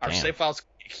 Our save file's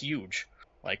huge.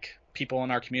 Like, people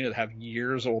in our community that have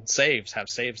years-old saves have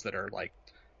saves that are, like,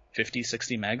 50,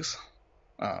 60 megs.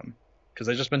 Because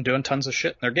they've just been doing tons of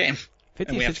shit in their game.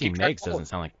 50, 60 megs doesn't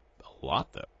sound like a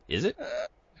lot, though. Is it?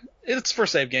 It's for a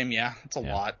save game, yeah. It's a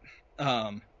lot.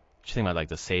 What you think about, like,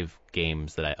 the save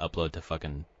games that I upload to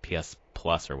fucking PS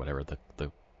Plus or whatever,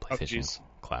 the PlayStation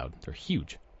Cloud? They're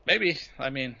huge. Maybe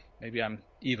I'm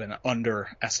even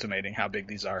underestimating how big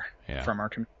these are from our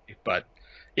community. But,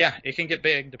 yeah, it can get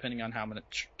big depending on how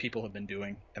much people have been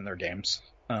doing in their games.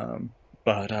 Cool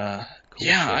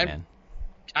shit,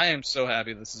 I am so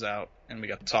happy this is out, and we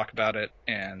got to talk about it,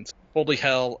 and holy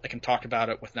hell, I can talk about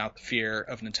it without the fear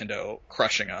of Nintendo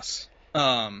crushing us.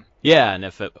 Yeah, and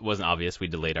if it wasn't obvious, we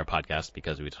delayed our podcast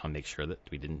because we just want to make sure that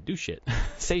we didn't do shit,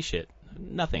 say shit,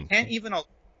 nothing. And even,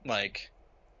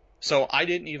 so I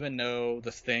didn't even know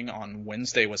the thing on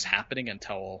Wednesday was happening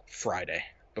until Friday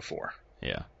before.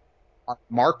 Yeah. Our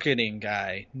marketing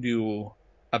guy knew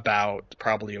about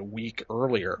probably a week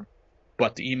earlier,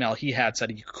 but the email he had said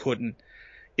he couldn't.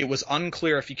 It was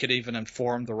unclear if he could even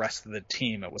inform the rest of the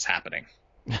team it was happening.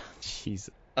 Jeez.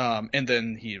 And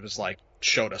then he was like,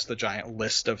 showed us the giant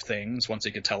list of things once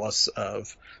he could tell us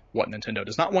of what Nintendo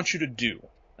does not want you to do.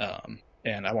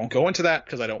 And I won't go into that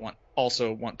because I don't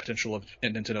want potential of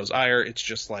Nintendo's ire. It's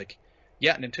just like,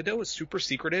 yeah, Nintendo is super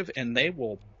secretive and they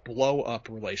will blow up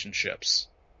relationships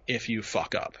if you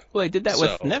fuck up. Well, they did that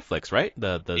with Netflix, right?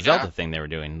 The Zelda thing they were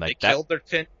doing. Like, they killed their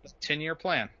 10-year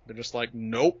plan. They're just like,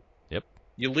 nope. Yep.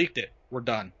 You leaked it. We're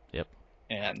done. Yep.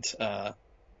 And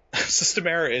System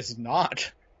Error is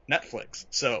not Netflix,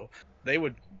 so they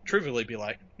would trivially be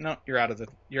like, no, you're out of the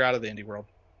indie world.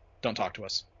 Don't talk to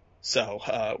us.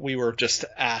 So we were just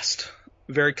asked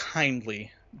very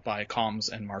kindly by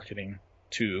comms and marketing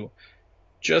to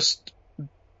just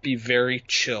be very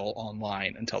chill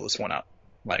online until this went up.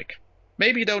 Like,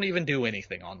 maybe don't even do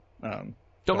anything on.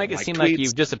 Don't make it seem like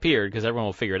you've disappeared, because everyone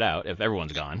will figure it out if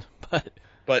everyone's gone.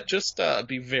 But just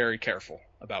be very careful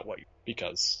about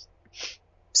because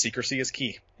secrecy is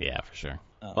key. Yeah, for sure.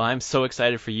 Well, I'm so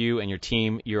excited for you and your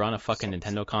team. You're on a fucking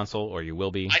Nintendo console, or you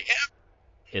will be. I am.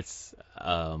 It's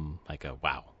like a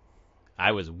wow.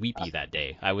 I was weepy that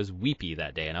day. And I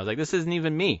was like, this isn't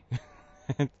even me.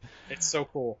 It's so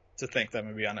cool to think that I'm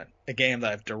gonna be on a game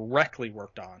that I've directly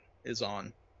worked on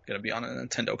gonna be on a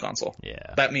Nintendo console.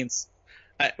 Yeah. That means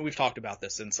we've talked about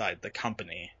this inside the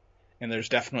company, and there's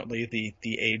definitely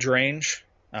the age range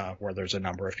where there's a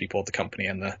number of people at the company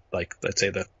in the, like, let's say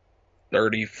the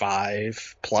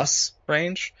 35 plus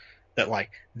range that,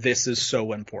 like, this is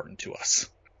so important to us.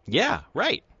 Yeah,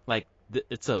 right. Like,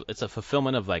 it's a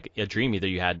fulfillment of, like, a dream either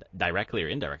you had directly or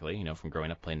indirectly, from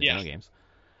growing up playing Nintendo games.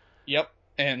 Yep.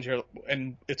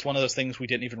 And it's one of those things we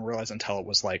didn't even realize until it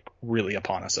was, like, really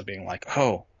upon us, of being like,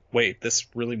 oh, wait, this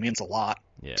really means a lot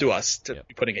to us to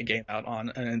be putting a game out on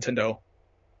a Nintendo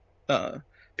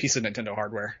piece of Nintendo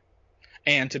hardware,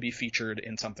 and to be featured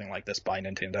in something like this by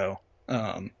Nintendo,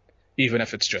 even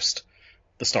if it's just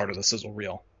the start of the sizzle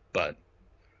reel. But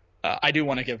I do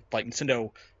want to give, like,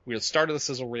 Nintendo, we had the start of the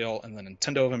sizzle reel, and then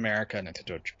Nintendo of America,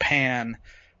 Nintendo of Japan,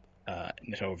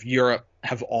 Nintendo of Europe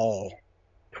have all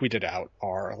tweeted out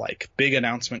our, like, big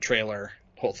announcement trailer,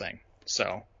 whole thing.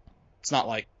 So it's not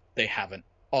like they haven't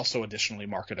also additionally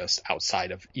marketed us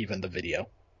outside of even the video.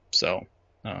 So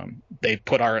they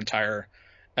put our entire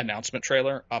announcement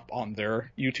trailer up on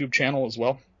their YouTube channel as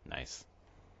well. Nice.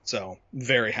 So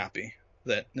very happy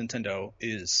that Nintendo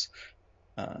is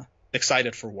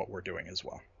excited for what we're doing as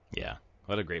well. Yeah.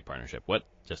 What a great partnership. What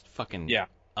just fucking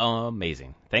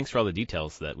amazing. Thanks for all the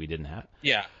details that we didn't have.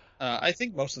 Yeah. I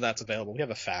think most of that's available. We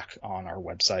have a FAQ on our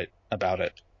website about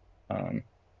it. I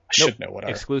should know what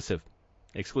our... Exclusive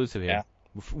here. Yeah.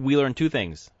 We learned two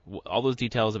things. All those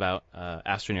details about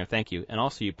Astroneer, thank you. And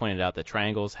also you pointed out that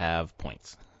triangles have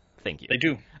points. Thank you. They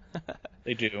do.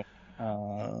 They do.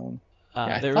 Yeah,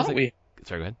 I There was thought a. we.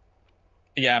 Sorry, go ahead.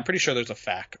 Yeah, I'm pretty sure there's a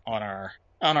FAQ on our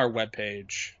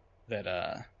webpage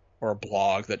that or a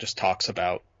blog that just talks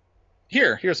about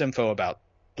here's info about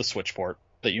the Switch port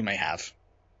that you may have.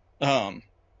 And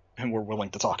we're willing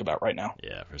to talk about right now.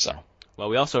 Yeah, for So sure. Well,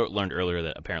 we also learned earlier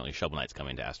that apparently Shovel Knight's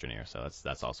coming to Astroneer, so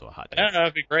that's also a hot take. yeah,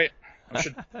 that'd be great. We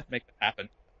should make that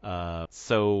happen.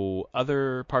 So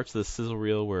other parts of the sizzle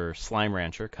reel were Slime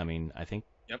Rancher coming. I think.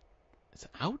 Yep. Is it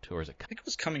out or is it? I think it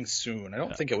was coming soon. I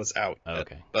don't think it was out. Oh,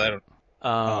 okay. But I don't.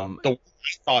 The one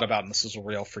I thought about in the sizzle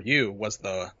reel for you was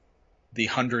the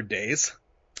 100 days.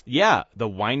 Yeah, the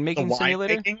winemaking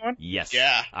simulator. Winemaking one? Yes.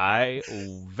 Yeah. I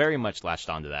very much latched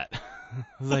onto that. I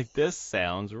was like, this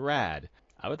sounds rad.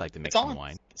 I would like to make some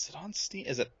wine. Is it on Steam?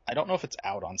 Is it? I don't know if it's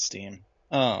out on Steam.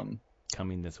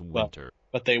 Coming this winter.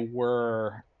 But they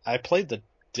were. I played the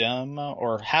demo,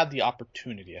 or had the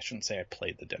opportunity. I shouldn't say I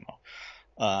played the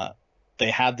demo. They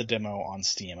had the demo on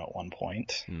Steam at one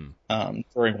point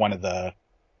during one of the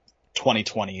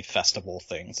 2020 festival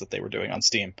things that they were doing on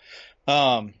Steam.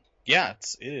 Yeah,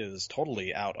 it is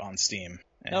totally out on Steam.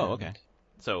 Oh, okay.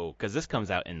 So, because this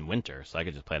comes out in winter, so I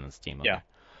could just play it on Steam. Okay. Yeah,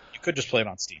 you could just play it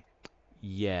on Steam.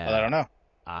 Yeah. But I don't know.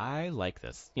 I like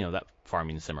this. You know, that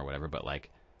farming sim or whatever, but like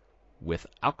with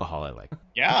alcohol, I like.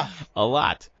 Yeah. A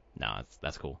lot. No,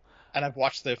 that's cool. And I've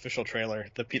watched the official trailer.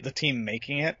 The team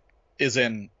making it is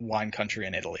in wine country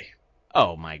in Italy.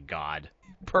 Oh my god.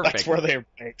 Perfect. That's where they're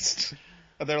based.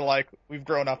 And they're like, we've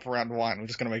grown up around wine. We're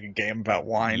just going to make a game about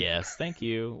wine. Yes, thank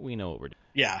you. We know what we're doing.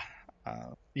 Yeah.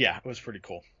 Yeah, it was pretty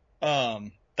cool.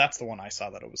 That's the one I saw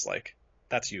that it was like,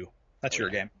 that's you. That's your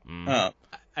game.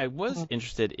 I was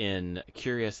interested in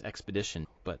Curious Expedition,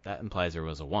 but that implies there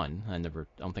was a 1. I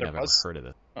don't think I've ever heard of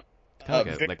it. Kind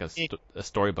of like a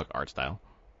storybook art style.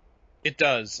 It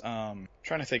does. Trying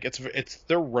to think.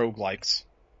 They're roguelikes.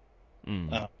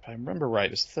 If I remember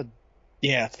right, it's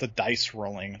the dice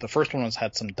rolling. The first one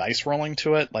had some dice rolling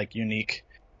to it, like unique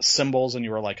symbols, and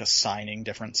you were like assigning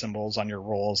different symbols on your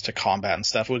rolls to combat and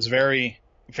stuff. It was very,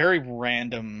 very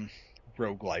random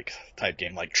roguelike type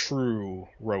game, like true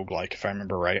roguelike, if I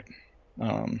remember right.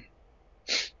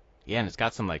 Yeah, and it's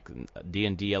got some like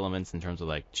D&D elements in terms of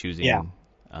like choosing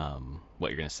what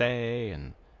you're gonna say,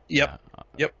 and yep.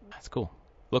 That's cool.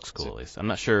 Looks cool at least. I'm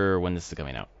not sure when this is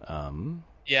coming out.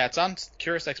 Yeah, it's on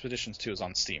Curious Expeditions 2 is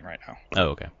on Steam right now. Oh,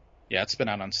 okay. Yeah, it's been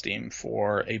out on Steam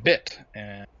for a bit,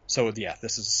 and so yeah,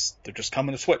 they're just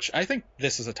coming to Switch. I think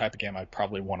this is a type of game I'd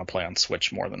probably want to play on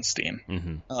Switch more than Steam.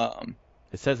 Mm-hmm.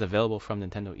 It says available from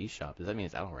Nintendo eShop. Does that mean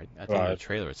it's out already? I think in the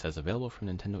trailer it says available from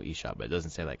Nintendo eShop, but it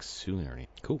doesn't say like soon or anything.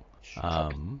 Cool.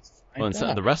 Well, and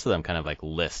so the rest of them kind of like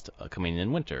list coming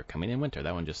in winter.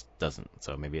 That one just doesn't.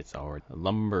 So maybe it's already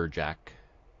Lumberjack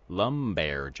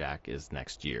is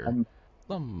next year.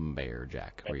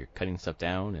 Lumberjack, where you're cutting stuff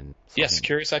down and. Yes,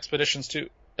 Curious Expeditions 2.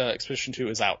 Expedition 2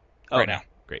 is out right now.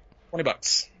 Great. $20,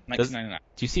 $19.99.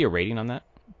 Do you see a rating on that?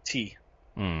 T.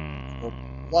 For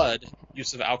blood,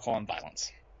 use of alcohol, and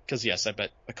violence. Because yes, I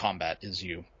bet the combat is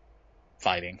you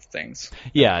fighting things.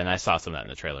 Yeah, and I saw some of that in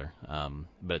the trailer.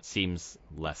 But it seems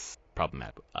less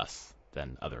problematic with us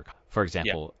than other. For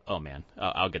example, oh man,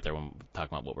 I'll get there when we talk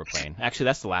about what we're playing. Actually,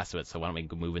 that's the last of it. So why don't we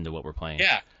move into what we're playing?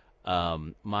 Yeah.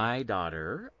 My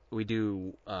daughter, we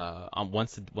do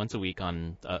once a week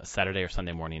on Saturday or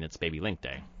Sunday morning. It's Baby Link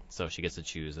Day, so she gets to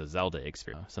choose a Zelda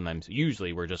experience.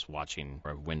 Usually, we're just watching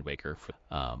Wind Waker,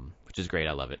 which is great.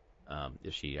 I love it.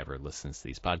 If she ever listens to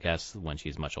these podcasts when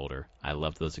she's much older, I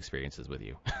love those experiences with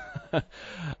you.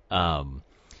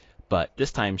 But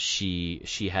this time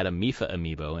she had a Mifa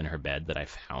amiibo in her bed that I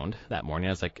found that morning.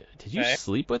 I was like, "Did you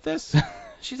sleep with this?"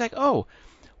 She's like, "Oh,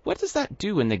 what does that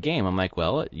do in the game?" I'm like,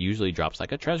 "Well, it usually drops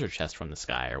like a treasure chest from the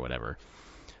sky or whatever."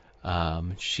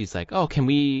 She's like, "Oh, can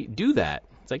we do that?"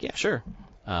 It's like, "Yeah, sure.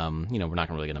 We're not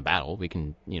really gonna battle. We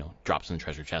can, drop some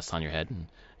treasure chests on your head and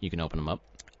you can open them up."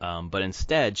 But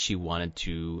instead,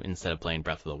 instead of playing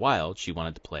Breath of the Wild, she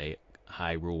wanted to play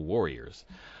Hyrule Warriors,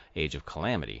 Age of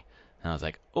Calamity. And I was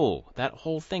like, oh, that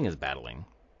whole thing is battling.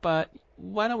 But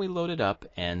why don't we load it up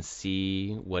and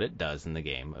see what it does in the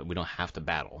game? We don't have to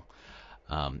battle.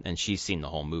 And she's seen the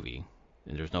whole movie.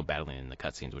 And there's no battling in the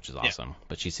cutscenes, which is awesome. Yeah.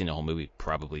 But she's seen the whole movie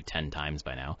probably 10 times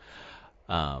by now.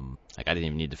 I didn't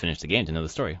even need to finish the game to know the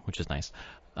story, which is nice.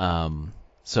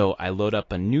 So I load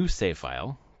up a new save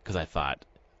file because I thought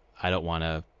I don't want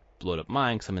to load up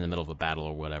mine because I'm in the middle of a battle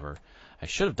or whatever. I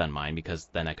should have done mine because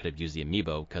then I could have used the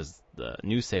amiibo because the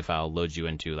new save file loads you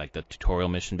into like the tutorial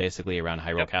mission basically around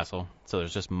Hyrule Castle. So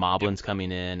there's just moblins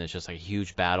coming in. It's just like a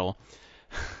huge battle.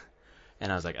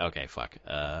 And I was like, okay, fuck.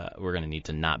 We're going to need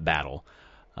to not battle.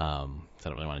 So I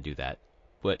don't really want to do that.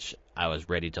 which I was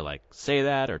ready to like say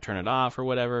that or turn it off or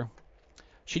whatever.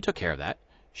 She took care of that.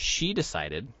 She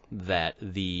decided that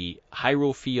the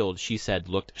Hyrule field, she said,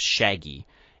 looked shaggy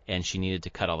and she needed to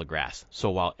cut all the grass. So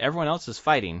while everyone else is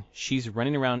fighting, she's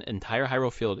running around entire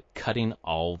Hyrule field cutting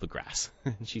all the grass.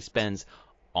 She spends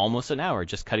almost an hour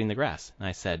just cutting the grass. And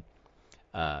I said,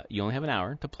 you only have an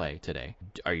hour to play today.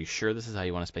 Are you sure this is how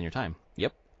you want to spend your time?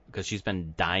 Yep. Because she's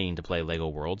been dying to play Lego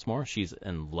Worlds more. She's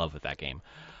in love with that game.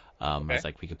 I was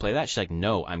like, we could play that. She's like,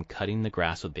 no, I'm cutting the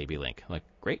grass with Baby Link. I'm like,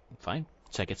 great, fine.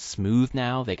 She's like, it's smooth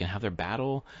now. They can have their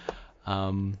battle.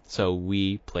 So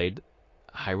we played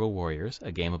Hyrule Warriors,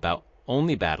 a game about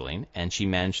only battling, and she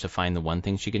managed to find the one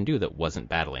thing she can do that wasn't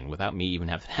battling without me even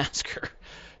having to ask her.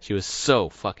 She was so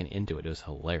fucking into it. It was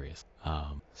hilarious.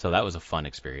 So that was a fun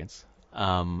experience.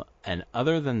 And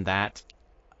other than that,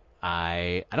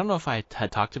 I don't know if I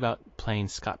had talked about playing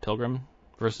Scott Pilgrim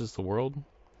versus the World.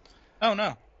 Oh,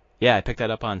 no. Yeah, I picked that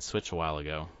up on Switch a while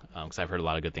ago because I've heard a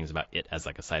lot of good things about it as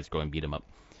like a side-scrolling beat-em-up.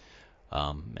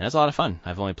 And it's a lot of fun.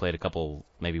 I've only played a couple,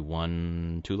 maybe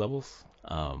 1-2 levels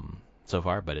so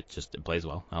far, but it plays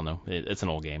well. I don't know. It's an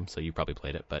old game, so you probably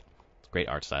played it, but it's a great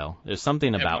art style. There's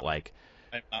something about like...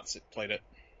 I have not played it.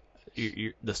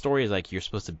 The story is like you're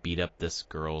supposed to beat up this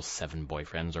girl's 7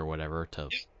 boyfriends or whatever to...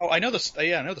 Oh, I know this.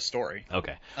 Yeah, I know the story.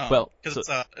 Okay. Because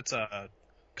it's a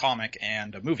comic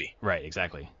and a movie. Right,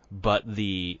 exactly. But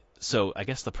so I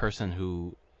guess the person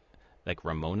who, like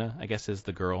Ramona, I guess is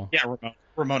the girl. Yeah,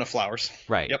 Ramona Flowers.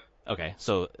 Right. Yep. Okay.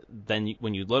 So then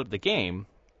when you load up the game,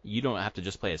 you don't have to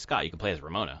just play as Scott. You can play as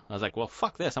Ramona. I was like, well,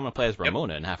 fuck this. I'm gonna play as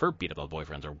Ramona and have her beat up all the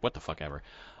boyfriends or what the fuck ever.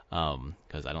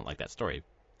 Because I don't like that story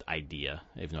idea,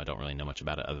 even though I don't really know much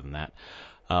about it other than that.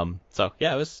 So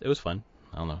yeah, it was fun.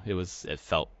 I don't know.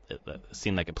 It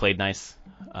seemed like it played nice.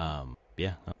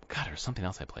 Yeah. God, there's something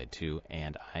else I played too,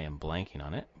 and I am blanking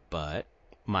on it. But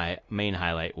my main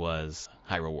highlight was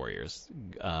Hyrule Warriors,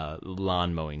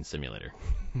 lawn mowing simulator.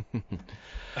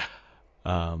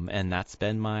 And that's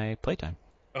been my playtime.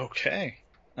 Okay.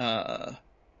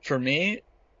 For me,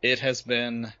 it has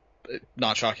been,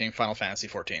 not shocking, Final Fantasy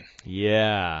XIV.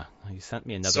 Yeah, you sent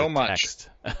me another so much. text.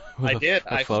 I did.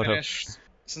 I photo. finished,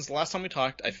 since the last time we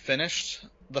talked, I finished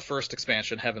the first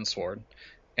expansion, Heaven's Sword,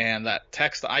 and that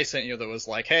text that I sent you that was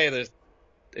like, hey,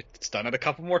 it's done it a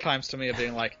couple more times to me of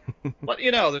being like, but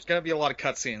there's going to be a lot of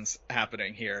cutscenes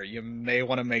happening here. You may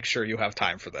want to make sure you have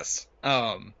time for this.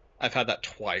 I've had that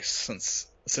twice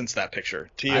since that picture.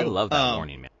 To you, I love that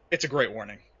warning, man. It's a great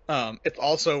warning. It's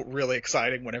also really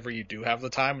exciting whenever you do have the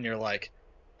time and you're like,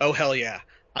 oh hell yeah,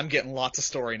 I'm getting lots of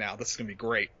story now. This is gonna be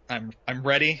great. I'm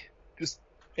ready. Just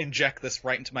inject this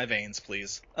right into my veins,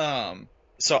 please.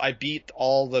 So I beat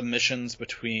all the missions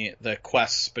between the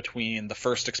quests between the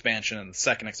first expansion and the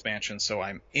second expansion. So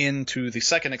I'm into the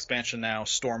second expansion now,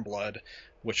 Stormblood,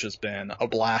 which has been a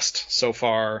blast so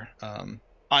far.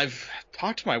 I've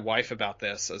talked to my wife about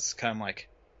this as kind of like,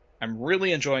 I'm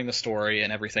really enjoying the story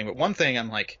and everything, but one thing I'm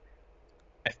like,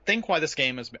 I think why this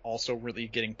game is also really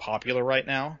getting popular right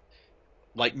now,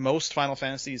 like most Final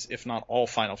Fantasies, if not all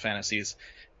Final Fantasies,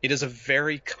 it is a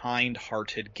very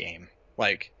kind-hearted game.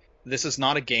 Like, this is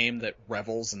not a game that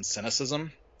revels in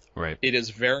cynicism. Right. It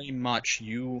is very much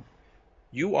you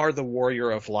are the warrior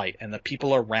of light, and the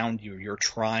people around you, you're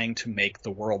trying to make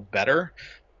the world better,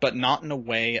 but not in a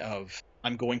way of,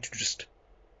 I'm going to just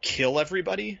kill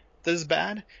everybody that is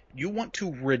bad. You want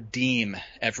to redeem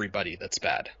everybody that's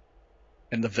bad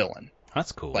and the villain.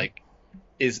 That's cool. Like,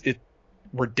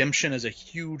 redemption is a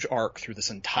huge arc through this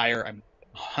entire, I'm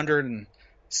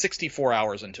 164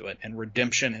 hours into it, and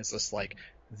redemption is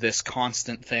this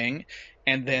constant thing.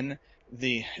 And then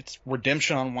it's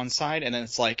redemption on one side, and then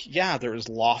it's like, yeah, there is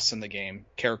loss in the game.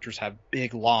 Characters have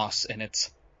big loss, and it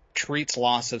treats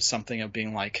loss as something of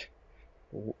being like,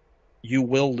 you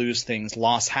will lose things,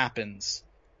 loss happens.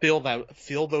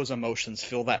 Feel those emotions,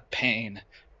 feel that pain,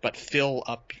 but fill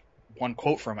up, one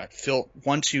quote from it,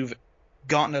 once you've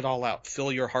gotten it all out,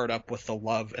 fill your heart up with the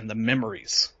love and the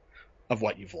memories of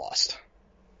what you've lost.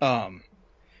 And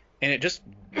it just,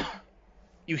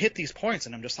 you hit these points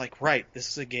and I'm just like, right, this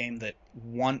is a game that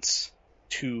wants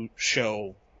to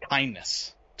show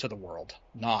kindness to the world,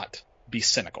 not be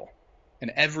cynical.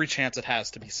 And every chance it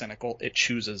has to be cynical, it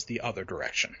chooses the other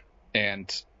direction.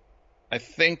 And I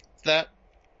think that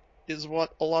is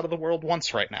what a lot of the world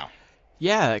wants right now.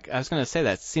 Yeah, I was going to say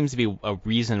that seems to be a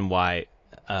reason why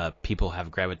people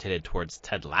have gravitated towards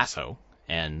Ted Lasso,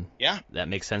 and yeah, that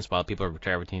makes sense why people are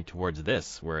gravitating towards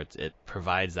this, where it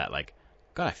provides that, like,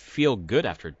 God, I feel good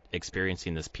after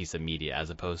experiencing this piece of media, as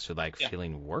opposed to, like,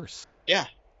 feeling worse. Yeah,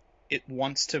 it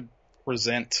wants to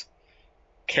present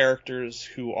characters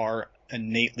who are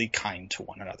innately kind to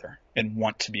one another and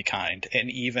want to be kind. And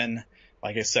even,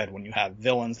 like I said, when you have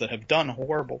villains that have done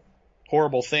horrible,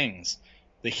 horrible things,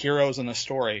 the heroes in the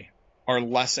story are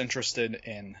less interested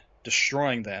in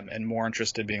destroying them and more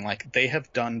interested in being like, they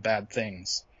have done bad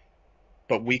things,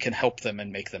 but we can help them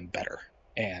and make them better.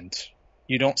 And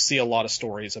you don't see a lot of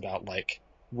stories about like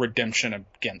redemption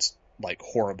against like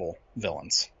horrible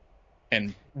villains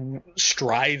and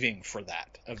striving for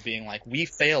that, of being like, we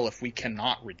fail if we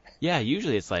cannot Yeah,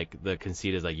 usually it's like the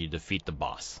conceit is like you defeat the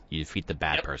boss, you defeat the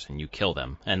bad person, you kill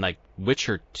them. And like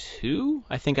Witcher 2,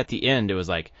 I think at the end it was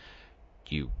like,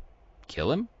 do you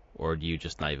kill him or do you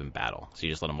just not even battle? So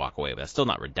you just let him walk away. But that's still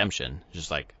not redemption. It's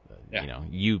just like, you know,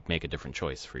 you make a different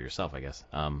choice for yourself, I guess.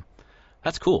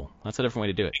 That's cool. That's a different way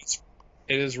to do it.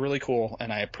 It is really cool,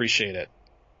 and I appreciate it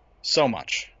so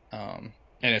much.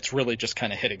 And it's really just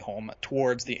kind of hitting home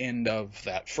towards the end of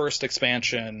that first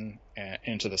expansion and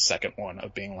into the second one,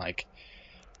 of being like,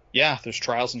 yeah, there's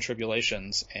trials and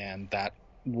tribulations, and that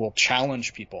will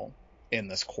challenge people in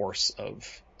this course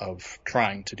of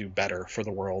trying to do better for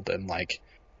the world. And like,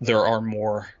 there are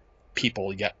more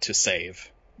people yet to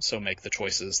save, so make the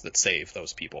choices that save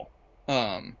those people.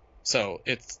 So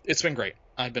it's been great.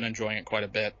 I've been enjoying it quite a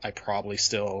bit.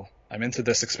 I'm into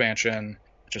this expansion,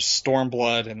 just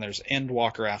Stormblood, and there's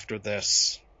Endwalker after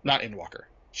this. Not Endwalker,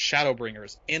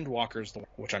 Shadowbringers. Endwalker's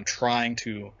which I'm trying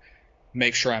to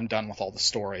make sure I'm done with all the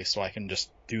story so I can just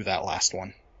do that last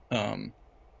one.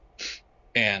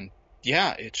 And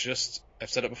yeah, it's just, I've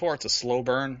said it before, it's a slow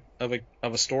burn of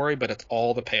a story, but it's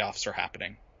all the payoffs are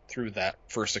happening through that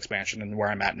first expansion. And where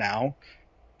I'm at now,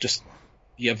 just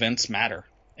the events matter.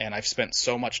 And I've spent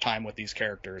so much time with these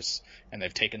characters, and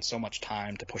they've taken so much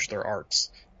time to push their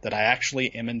arcs, that I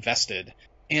actually am invested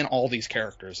in all these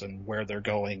characters and where they're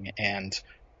going, and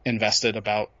invested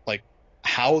about like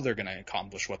how they're going to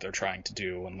accomplish what they're trying to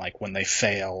do, and like when they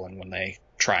fail and when they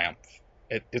triumph.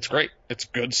 It's great. It's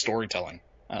good storytelling.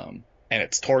 And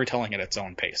it's storytelling at its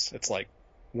own pace. It's like,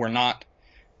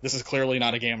 this is clearly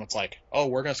not a game that's like, oh,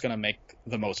 we're just going to make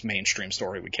the most mainstream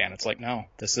story we can. It's like, no,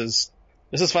 this is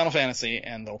Final Fantasy,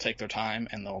 and they'll take their time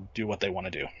and they'll do what they want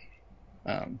to do.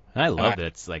 And I love that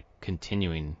it's like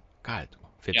continuing. God,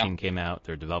 15 came out.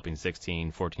 They're developing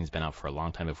 16. 14's been out for a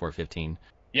long time before 15.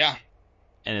 Yeah.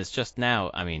 And it's just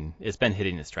now, I mean, it's been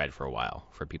hitting its stride for a while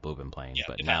for people who've been playing,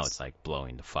 but now it's like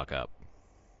blowing the fuck up.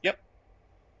 Yep.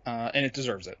 And it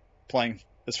deserves it. Playing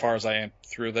as far as I am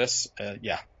through this,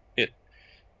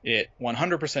 it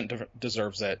 100%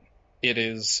 deserves it. It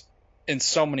is, in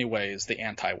so many ways, the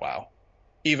anti-WoW.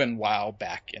 Even WoW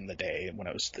back in the day when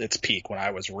it was its peak, when I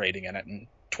was rating in it in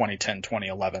 2010,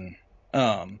 2011.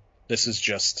 This is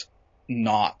just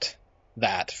not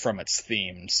that from its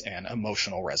themes and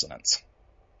emotional resonance.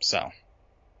 So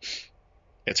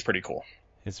it's pretty cool.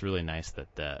 It's really nice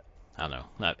that I don't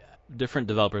know, different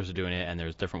developers are doing it, and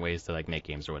there's different ways to like make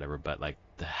games or whatever, but like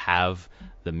to have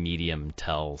the medium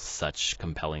tell such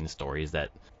compelling stories that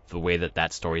the way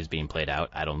that story is being played out,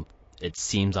 it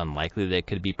seems unlikely that it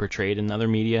could be portrayed in other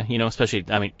media, you know, especially,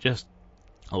 I mean, just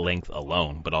a length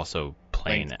alone, but also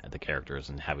playing the characters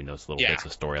and having those little bits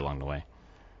of story along the way.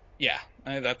 Yeah,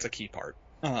 that's a key part.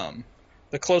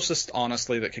 The closest,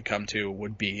 honestly, that could come to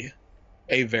would be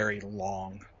a very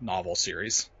long novel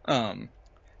series.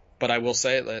 But I will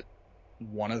say that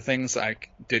one of the things I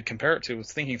did compare it to,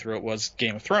 was thinking through it, was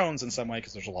Game of Thrones in some way,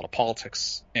 because there's a lot of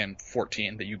politics in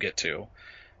 14 that you get to.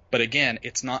 But again,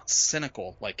 it's not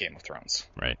cynical like Game of Thrones.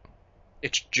 Right.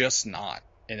 It's just not.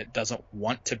 And it doesn't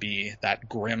want to be that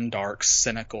grim, dark,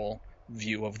 cynical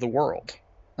view of the world.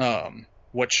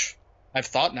 Which I've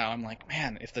thought now, I'm like,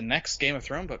 man, if the next Game of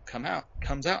Thrones book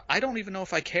comes out, I don't even know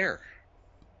if I care.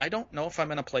 I don't know if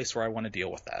I'm in a place where I want to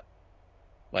deal with that.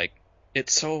 Like,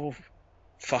 it's so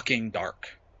fucking dark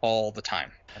all the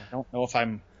time. I don't know if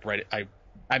I'm ready.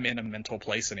 I'm in a mental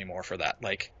place anymore for that.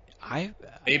 Like,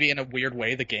 maybe in a weird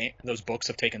way, those books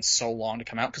have taken so long to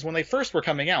come out, because when they first were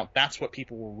coming out, that's what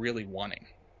people were really wanting.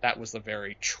 That was the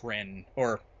very trend,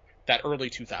 or that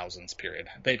early 2000s period.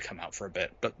 They'd come out for a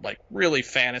bit, but like really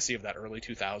fantasy of that early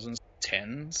 2000s,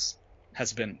 10s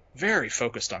has been very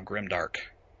focused on grimdark,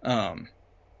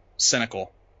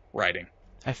 cynical writing.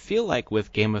 I feel like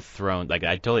with Game of Thrones, like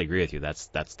I totally agree with you. That's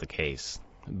the case.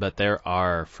 But there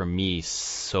are, for me,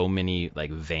 so many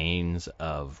like veins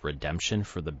of redemption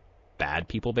for the bad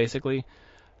people, basically,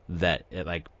 that it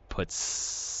like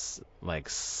puts like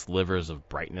slivers of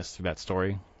brightness through that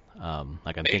story.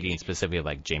 Like I'm thinking specifically of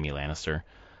like Jaime Lannister.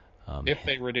 If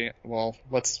they redeem,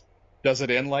 does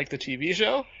it end like the TV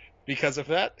show? Because if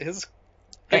that his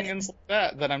opinions like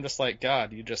that, then I'm just like,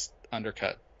 God, you just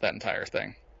undercut that entire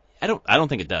thing. I don't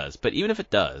think it does, but even if it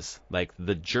does, like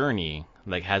the journey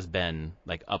like has been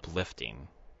like uplifting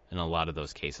in a lot of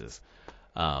those cases.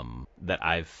 That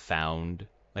I've found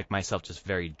like myself just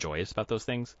very joyous about those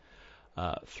things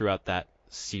throughout that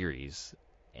series,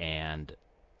 and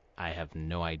I have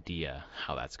no idea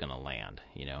how that's gonna land,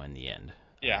 in the end.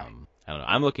 Yeah. I don't know.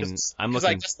 I'm looking. Because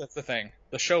I guess that's the thing.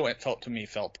 The show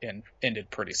ended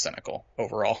pretty cynical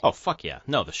overall. Oh fuck yeah!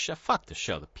 No, the show. Fuck the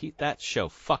show. That show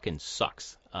fucking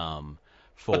sucks.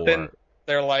 But then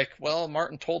they're like, well,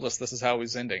 Martin told us this is how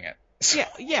he's ending it.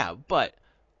 Yeah, but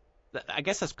I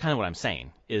guess that's kind of what I'm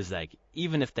saying is like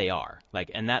even if they are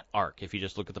like, and that arc, if you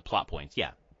just look at the plot points,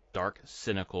 yeah, dark,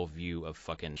 cynical view of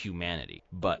fucking humanity.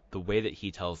 But the way that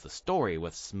he tells the story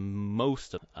with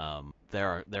most of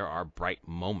there are bright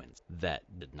moments that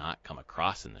did not come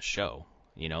across in the show.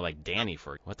 Like Danny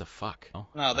for what the fuck?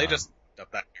 No, they just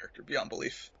up that character beyond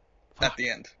belief at the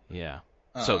end. Yeah.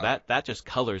 So that just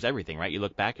colors everything, right? You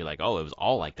look back, you're like, oh, it was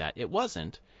all like that. It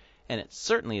wasn't, and it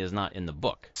certainly is not in the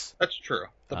book. That's true.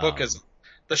 The book is.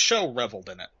 The show reveled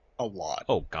in it a lot.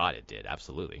 Oh God, it did,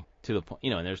 absolutely. To the point,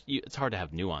 and it's hard to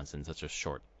have nuance in such a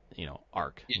short,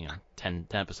 arc. Yeah. 10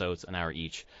 episodes, an hour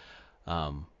each.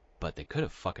 But they could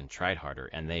have fucking tried harder,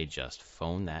 and they just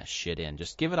phoned that shit in.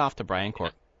 Just give it off to Brian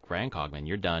Cogman.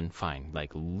 You're done. Fine.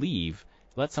 Like leave.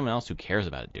 Let someone else who cares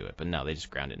about it do it. But no, they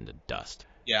just ground it into dust.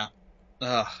 Yeah.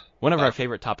 One of our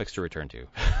favorite topics to return to.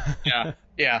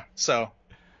 Yeah. So,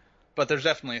 but there's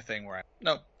definitely a thing where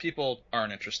people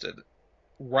aren't interested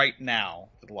right now.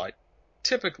 Like,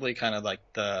 typically, kind of like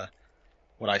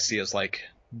what I see as like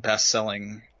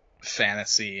best-selling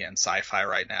fantasy and sci-fi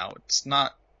right now. It's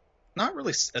not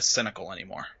really as cynical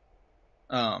anymore.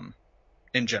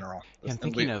 In general. Yeah, I'm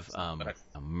thinking of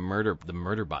the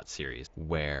Murderbot series,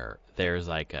 where there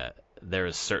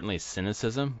is certainly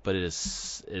cynicism, but it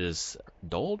is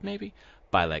dulled maybe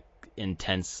by like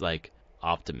intense like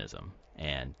optimism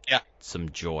and some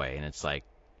joy, and it's like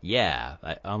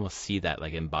I almost see that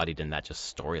like embodied in that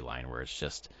just storyline where it's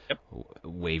just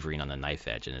wavering on the knife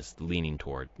edge and is leaning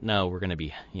toward we're gonna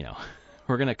be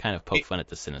we're gonna kind of poke fun at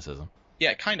the cynicism.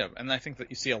 Yeah, kind of, and I think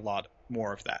that you see a lot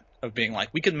more of that, of being like,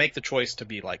 we could make the choice to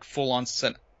be like full-on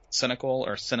cynical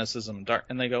or cynicism dark,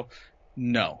 and they go,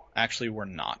 no, actually, we're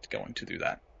not going to do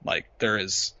that. Like,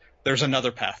 there's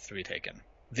another path to be taken.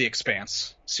 The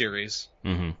Expanse series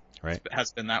right.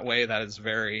 has been that way. That is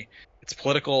it's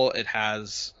political, it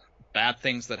has bad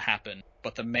things that happen,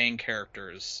 but the main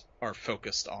characters are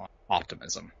focused on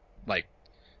optimism. Like,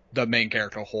 the main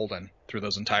character, Holden, through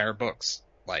those entire books,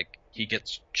 like, he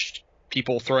gets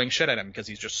people throwing shit at him because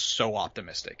he's just so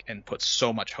optimistic and puts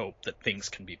so much hope that things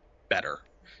can be better,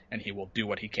 and he will do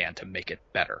what he can to make it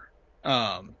better.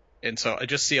 And so I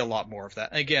just see a lot more of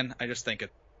that. Again, I just think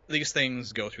these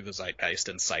things go through the zeitgeist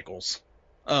in cycles.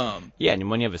 Yeah, and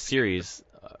when you have a series,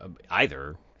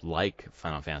 either like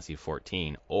Final Fantasy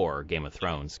XIV or Game of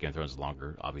Thrones is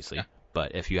longer, obviously,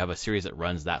 but if you have a series that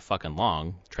runs that fucking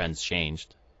long, trends change,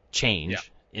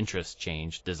 interests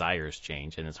change, desires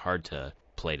change, and it's hard to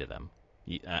play to them.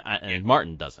 And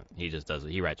Martin doesn't. He just does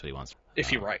it. He writes what he wants. If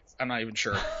he writes, I'm not even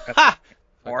sure.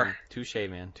 Or touche,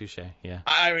 man, touche. Yeah.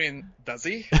 I mean, does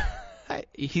he?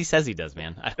 He says he does,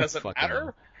 man. Does it matter?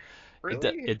 Know.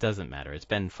 Really? It doesn't matter. It's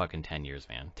been fucking 10 years,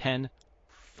 man. 10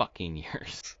 fucking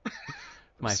years.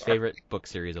 My favorite book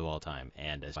series of all time,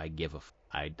 and I give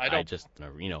I just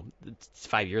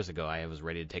 5 years ago I was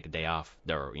ready to take a day off,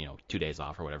 or 2 days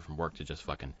off or whatever from work to just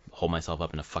fucking hold myself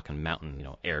up in a fucking mountain,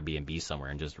 Airbnb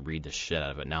somewhere and just read the shit out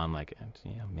of it. Now I'm like,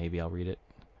 maybe I'll read it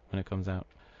when it comes out.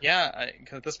 Yeah,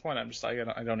 cause at this point I'm just I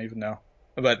don't even know,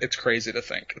 but it's crazy to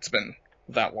think it's been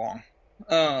that long.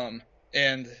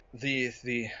 And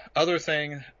the other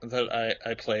thing that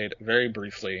I played very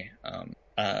briefly,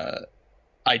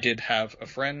 I did have a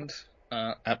friend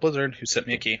at Blizzard who sent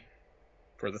me a key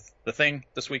for the thing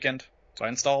this weekend. So I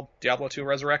installed Diablo 2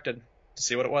 Resurrected to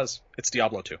see what it was. It's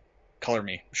Diablo 2. Color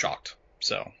me shocked.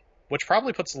 So, which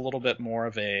probably puts a little bit more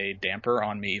of a damper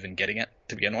on me even getting it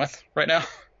to begin with right now.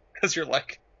 Because you're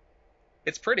like,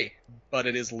 it's pretty, but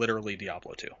it is literally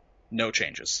Diablo 2. No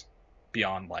changes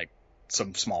beyond like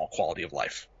some small quality of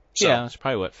life. So, yeah, that's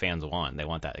probably what fans want. They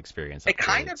want that experience. It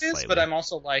kind of is, slightly. But I'm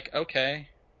also like, okay,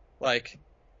 like,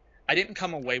 I didn't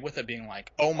come away with it being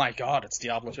like, oh my god, it's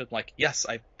Diablo 2. Like, yes,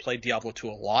 I played Diablo 2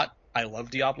 a lot. I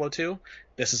love Diablo 2.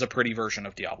 This is a pretty version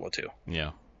of Diablo 2.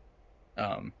 Yeah.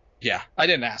 Yeah, I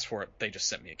didn't ask for it. They just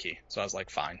sent me a key. So I was like,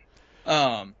 fine.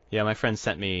 Yeah, my friend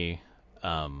sent me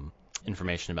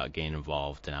information about getting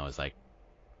involved, and I was like,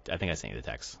 I think I sent you the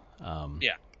text.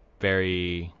 Yeah.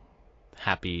 Very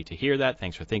happy to hear that.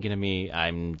 Thanks for thinking of me.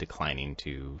 I'm declining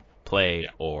to play Yeah.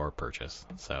 or purchase.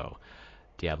 So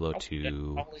Diablo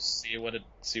 2. Probably see what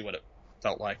it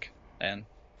felt like, and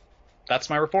that's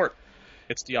my report.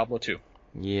 It's Diablo 2.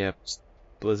 Yep.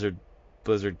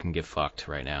 Blizzard can get fucked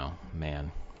right now,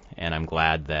 man. And I'm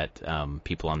glad that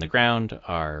people on the ground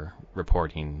are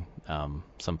reporting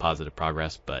some positive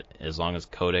progress. But as long as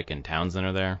Kotick and Townsend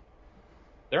are there,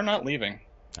 They're not leaving.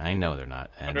 I know they're not.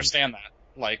 And Understand that.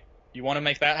 Like, you want to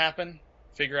make that happen?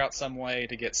 Figure out some way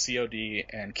to get COD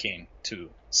and King to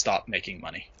stop making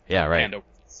money. yeah, right. And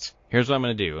Here's what I'm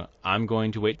going to do. I'm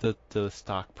going to wait till the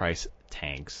stock price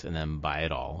tanks and then buy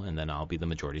it all, and then I'll be the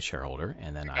majority shareholder,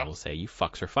 and then I will say, you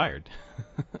fucks are fired.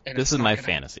 This is my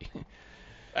fantasy.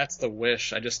 That's the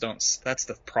wish. I just don't. That's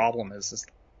the problem. Is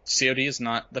COD is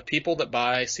not the people that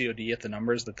buy COD at the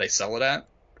numbers that they sell it at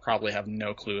probably have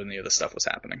no clue any of this stuff was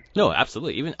happening. No,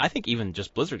 absolutely. I think even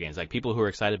just Blizzard games, like people who are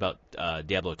excited about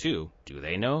Diablo 2, do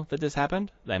they know that this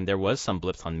happened? I mean, there was some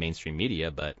blips on mainstream media,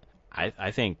 but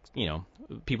I think,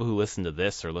 people who listen to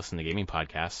this or listen to gaming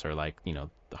podcasts are like, the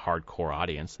hardcore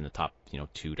audience in the top,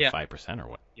 2 to 5% or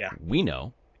what. Yeah. We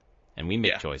know, and we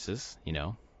make choices,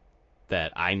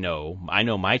 that I know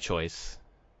my choice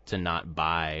to not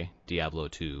buy Diablo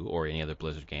 2 or any other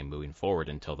Blizzard game moving forward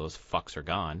until those fucks are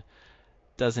gone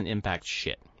doesn't impact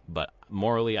shit. But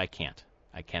morally, I can't.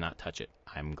 I cannot touch it.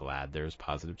 I'm glad there's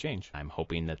positive change. I'm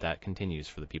hoping that continues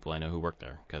for the people I know who work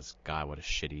there, because God, what a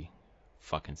shitty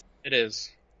fucking... It is.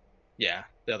 Yeah,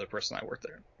 the other person I worked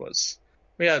there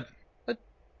we had a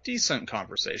decent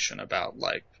conversation about,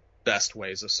 like, best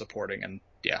ways of supporting, and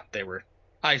yeah,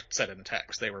 I said in the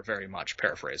text, they were very much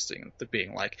paraphrasing,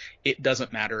 being like, it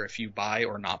doesn't matter if you buy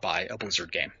or not buy a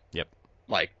Blizzard game. Yep.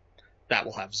 Like, that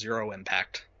will have zero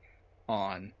impact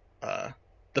on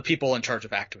the people in charge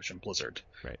of Activision Blizzard.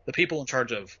 Right. The people in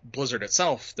charge of Blizzard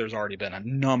itself, there's already been a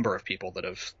number of people that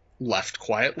have left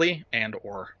quietly and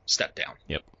or stepped down.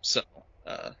 Yep. So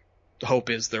the hope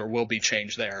is there will be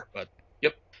change there. But,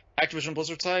 yep, Activision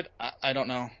Blizzard side, I don't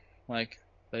know. Like,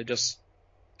 they just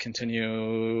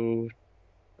continue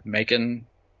making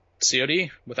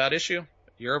COD without issue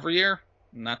year over year,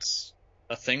 and that's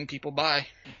a thing people buy.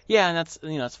 Yeah, and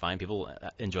that's fine. People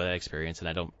enjoy that experience, and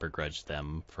I don't begrudge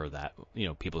them for that.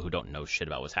 People who don't know shit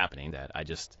about what's happening. That I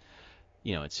just,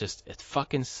 it's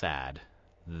fucking sad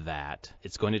that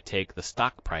it's going to take the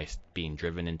stock price being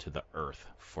driven into the earth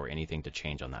for anything to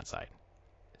change on that side.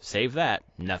 Save that,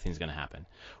 nothing's going to happen.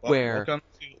 Well, welcome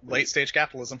to late stage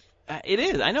capitalism. It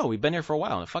is. I know. We've been here for a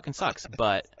while, and it fucking sucks.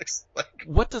 But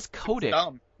what does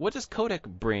Kotick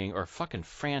bring, or fucking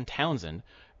Fran Townsend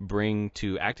bring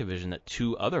to Activision that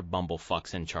two other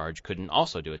bumblefucks in charge couldn't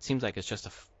also do? It seems like it's just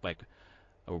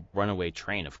a runaway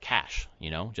train of cash.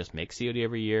 Just make COD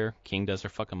every year. King does their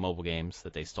fucking mobile games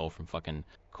that they stole from fucking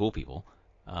cool people,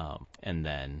 and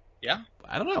then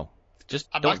I don't know. Just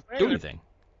don't do anything.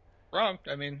 Wrong.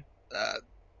 I mean,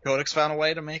 Codex found a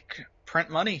way to print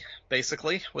money,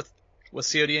 basically, with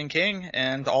COD and King,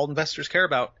 and all investors care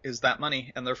about is that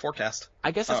money and their forecast.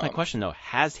 I guess that's my question, though.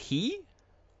 Has he?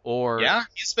 Or yeah,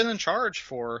 he's been in charge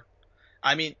for...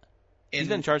 he's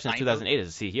been in charge since 2008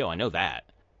 as a CEO. I know that.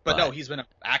 But no, he's been at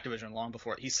Activision long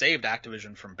before. He saved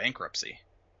Activision from bankruptcy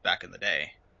back in the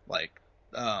day. Like,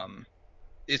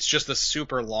 it's just a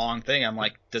super long thing. I'm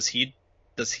like, does he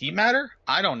matter?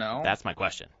 I don't know. That's my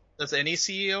question. Does any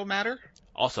CEO matter?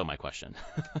 Also my question.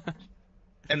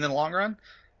 In the long run,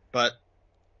 but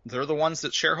they're the ones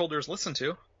that shareholders listen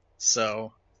to.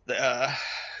 So,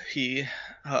 who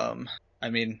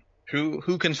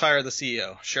can fire the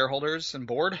CEO? Shareholders and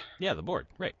board? Yeah, the board.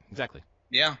 Right, exactly.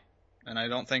 Yeah, and I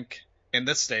don't think in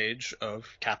this stage of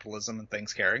capitalism and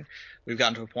things caring, we've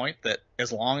gotten to a point that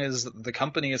as long as the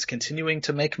company is continuing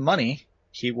to make money,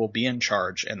 he will be in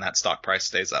charge and that stock price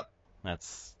stays up.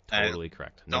 That's totally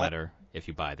correct, no matter if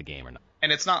you buy the game or not.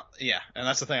 And it's not, and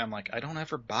that's the thing. I'm like, I don't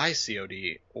ever buy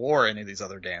COD or any of these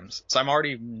other games, so I'm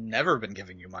already never been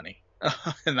giving you money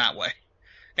in that way.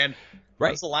 And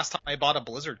When was the last time I bought a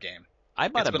Blizzard game? I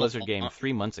bought a Blizzard game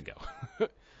 3 months ago.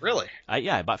 Really?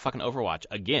 I bought fucking Overwatch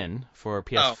again for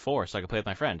PS4 so I could play with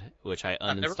my friend, which I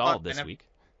uninstalled this week.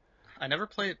 I never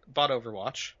bought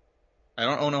Overwatch. I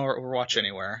don't own Overwatch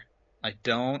anywhere. I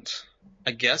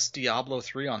guess Diablo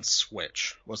 3 on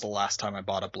Switch was the last time I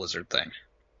bought a Blizzard thing.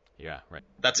 Yeah, right.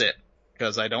 That's it.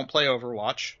 Because I don't play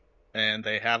Overwatch, and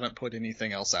they haven't put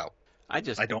anything else out. I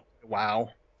don't. WoW.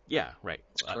 Yeah, right.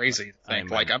 It's crazy to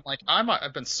think.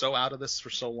 I've been so out of this for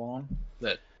so long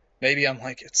that maybe I'm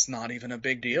like, it's not even a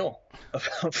big deal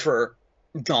for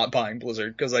not buying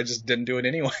Blizzard because I just didn't do it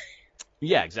anyway.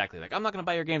 Yeah, exactly. Like, I'm not going to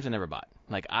buy your games I never bought.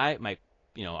 Like,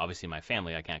 obviously my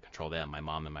family, I can't control them. My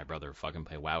mom and my brother fucking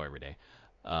play WoW every day.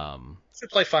 Should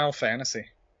play Final Fantasy.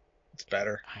 It's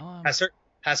better.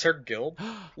 Has her guild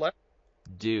left?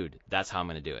 Dude, that's how I'm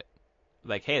gonna do it.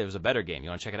 Like, hey, there's a better game. You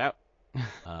want to check it out?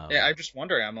 Yeah, I'm just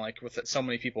wondering. I'm like, with so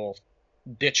many people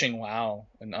ditching WoW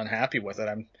and unhappy with it,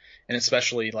 and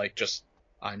especially like just,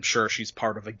 I'm sure she's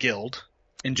part of a guild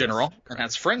in general and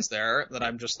has friends there that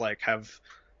I'm just like, have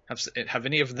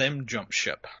any of them jump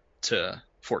ship to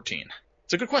 14?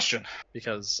 It's a good question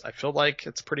because I feel like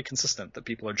it's pretty consistent that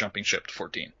people are jumping ship to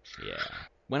 14. Yeah.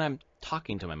 When I'm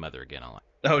talking to my mother again, I'll.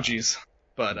 Oh, geez.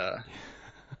 But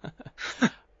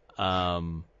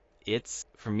it's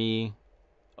for me.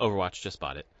 Overwatch, just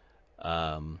bought it.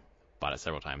 Bought it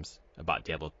several times. I bought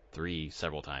Diablo 3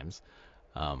 several times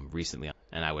recently,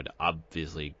 and I would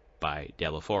obviously buy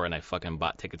Diablo 4, and I fucking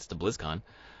bought tickets to BlizzCon.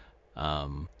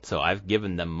 So I've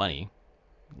given them money.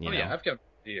 You know? Yeah, I've given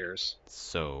years.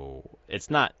 So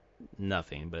it's not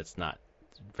nothing, but it's not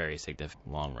very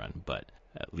significant long run. But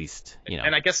at least, you know.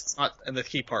 And I guess it's not, and the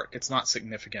key part, it's not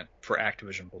significant for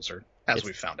Activision Blizzard, as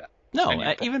we've found out.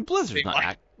 No, even Blizzard's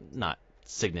not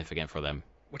significant for them.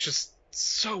 Which is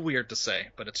so weird to say,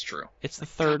 but it's true. It's the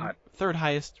third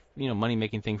highest, money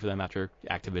making thing for them after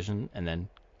Activision, and then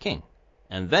King,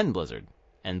 and then Blizzard.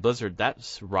 And Blizzard,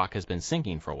 that rock has been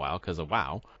sinking for a while because of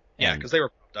WoW. Yeah, because they were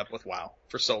pumped up with WoW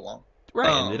for so long. Right,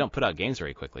 and they don't put out games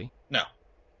very quickly. No.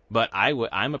 But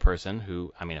I'm a person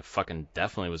who, I fucking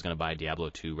definitely was going to buy Diablo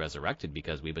 2 Resurrected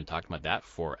because we've been talking about that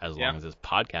for as long as this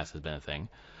podcast has been a thing.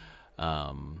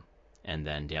 And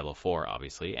then Diablo 4,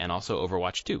 obviously, and also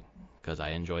Overwatch 2, because I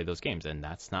enjoy those games, and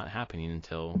that's not happening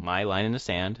until my line in the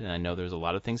sand, and I know there's a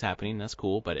lot of things happening, and that's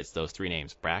cool, but it's those three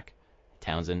names, Brack,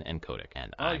 Townsend, and Kotick.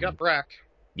 And you got Brack.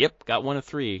 Yep, got one of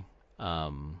three.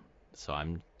 So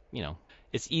I'm,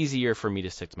 it's easier for me to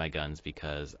stick to my guns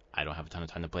because I don't have a ton of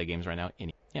time to play games right now.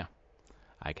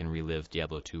 I can relive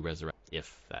Diablo 2 Resurrect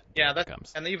if that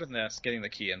comes. And even this, getting the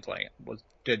key and playing it,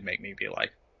 did make me be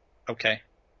like, okay,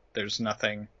 there's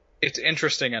nothing. It's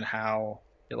interesting in how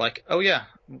you're like, oh yeah,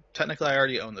 technically I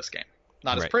already own this game.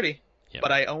 Not as pretty,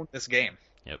 but I own this game.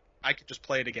 Yep. I could just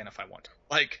play it again if I want.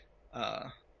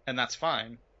 And that's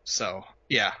fine. So,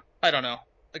 yeah, I don't know.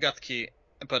 I got the key,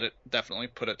 but it definitely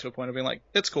put it to a point of being like,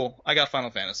 it's cool. I got Final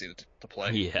Fantasy to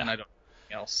play, and I don't know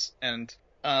anything else. And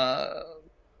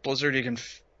Blizzard, you can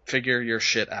figure your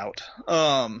shit out.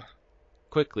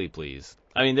 Quickly, please.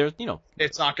 There's,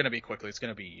 It's not going to be quickly. It's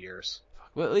going to be years.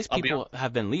 Well, at least people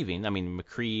have been leaving.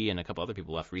 McCree and a couple other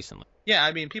people left recently.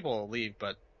 Yeah, people will leave,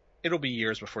 but it'll be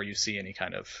years before you see any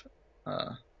kind of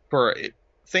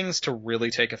things to really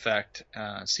take effect.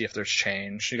 See if there's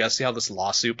change. You got to see how this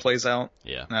lawsuit plays out.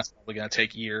 Yeah, and that's probably going to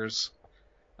take years.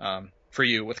 For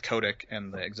you with Kotick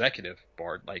and the executive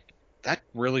board, like that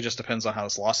really just depends on how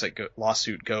this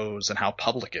lawsuit goes and how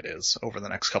public it is over the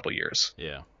next couple years.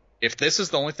 Yeah. If this is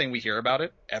the only thing we hear about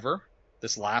it ever,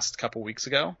 this last couple weeks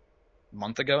ago,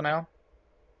 month ago now,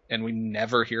 and we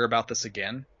never hear about this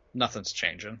again, nothing's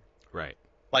changing. Right.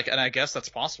 And I guess that's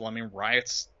possible.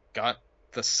 Riot's got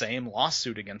the same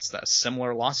lawsuit against that,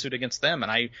 similar lawsuit against them,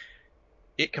 and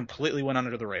it completely went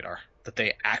under the radar that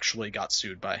they actually got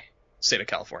sued by state of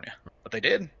California. But they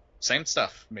did. Same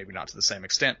stuff. Maybe not to the same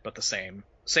extent, but the same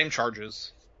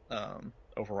charges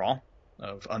overall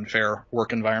of unfair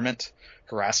work environment,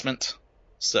 harassment.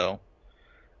 So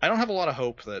I don't have a lot of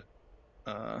hope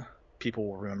that people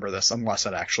will remember this unless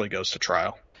it actually goes to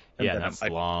trial. Yeah, that's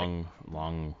long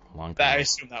time. I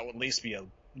assume that would at least be a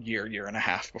year and a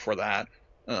half before that.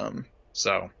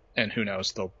 And who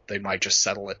knows, they might just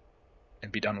settle it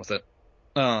and be done with it.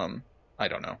 I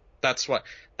don't know.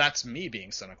 That's me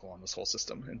being cynical on this whole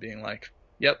system and being like,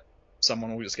 yep,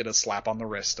 someone will just get a slap on the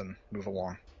wrist and move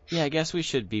along. Yeah, I guess we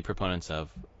should be proponents of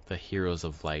the Heroes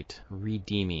of Light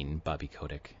redeeming Bobby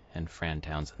Kotick and Fran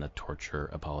Townsend, the torture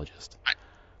apologist.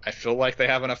 I feel like they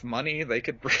have enough money, they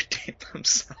could redeem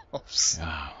themselves.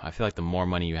 Oh, I feel like the more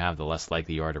money you have, the less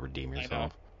likely you are to redeem yourself. I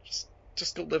know.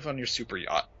 Just go live on your super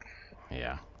yacht.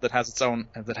 Yeah. That has its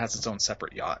own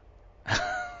separate yacht.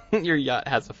 Your yacht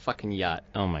has a fucking yacht.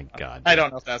 Oh my god. I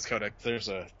don't know if that's Kotick. There's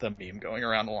the meme going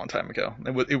around a long time ago.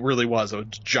 It really was a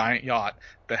giant yacht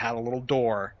that had a little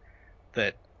door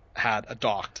that had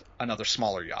docked another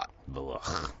smaller yacht.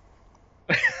 Ugh.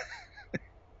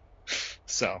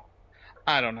 So,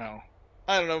 I don't know,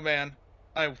 man.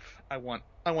 I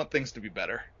want things to be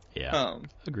better. Yeah.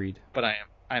 Agreed. But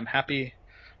I'm happy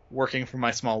working for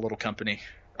my small little company.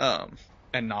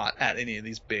 And not at any of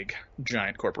these big,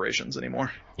 giant corporations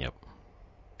anymore. Yep.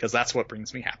 Because that's what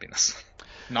brings me happiness.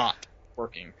 Not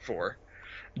working for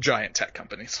giant tech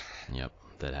companies. Yep.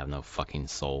 That have no fucking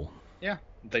soul. Yeah,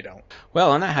 they don't.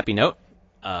 Well, on that happy note,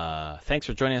 Thanks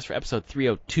for joining us for episode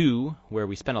 302, where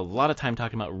we spent a lot of time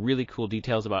talking about really cool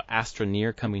details about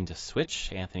Astroneer coming to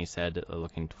Switch. Anthony said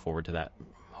looking forward to that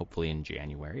hopefully in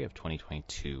January of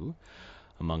 2022,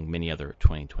 among many other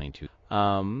 2022.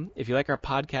 If you like our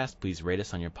podcast, please rate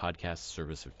us on your podcast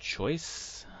service of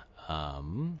choice.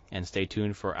 And stay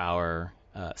tuned for our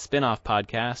spin-off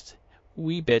podcast,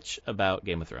 We Bitch About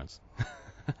Game of Thrones.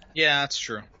 Yeah, that's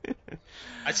true.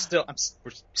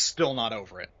 We're still not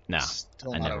over it. No,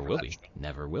 Still I not never over will that be. show.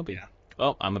 Never will be. Yeah.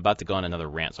 Well, I'm about to go on another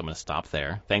rant, so I'm going to stop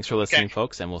there. Thanks for listening, Okay.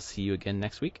 folks, and we'll see you again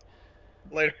next week.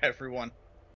 Later, everyone.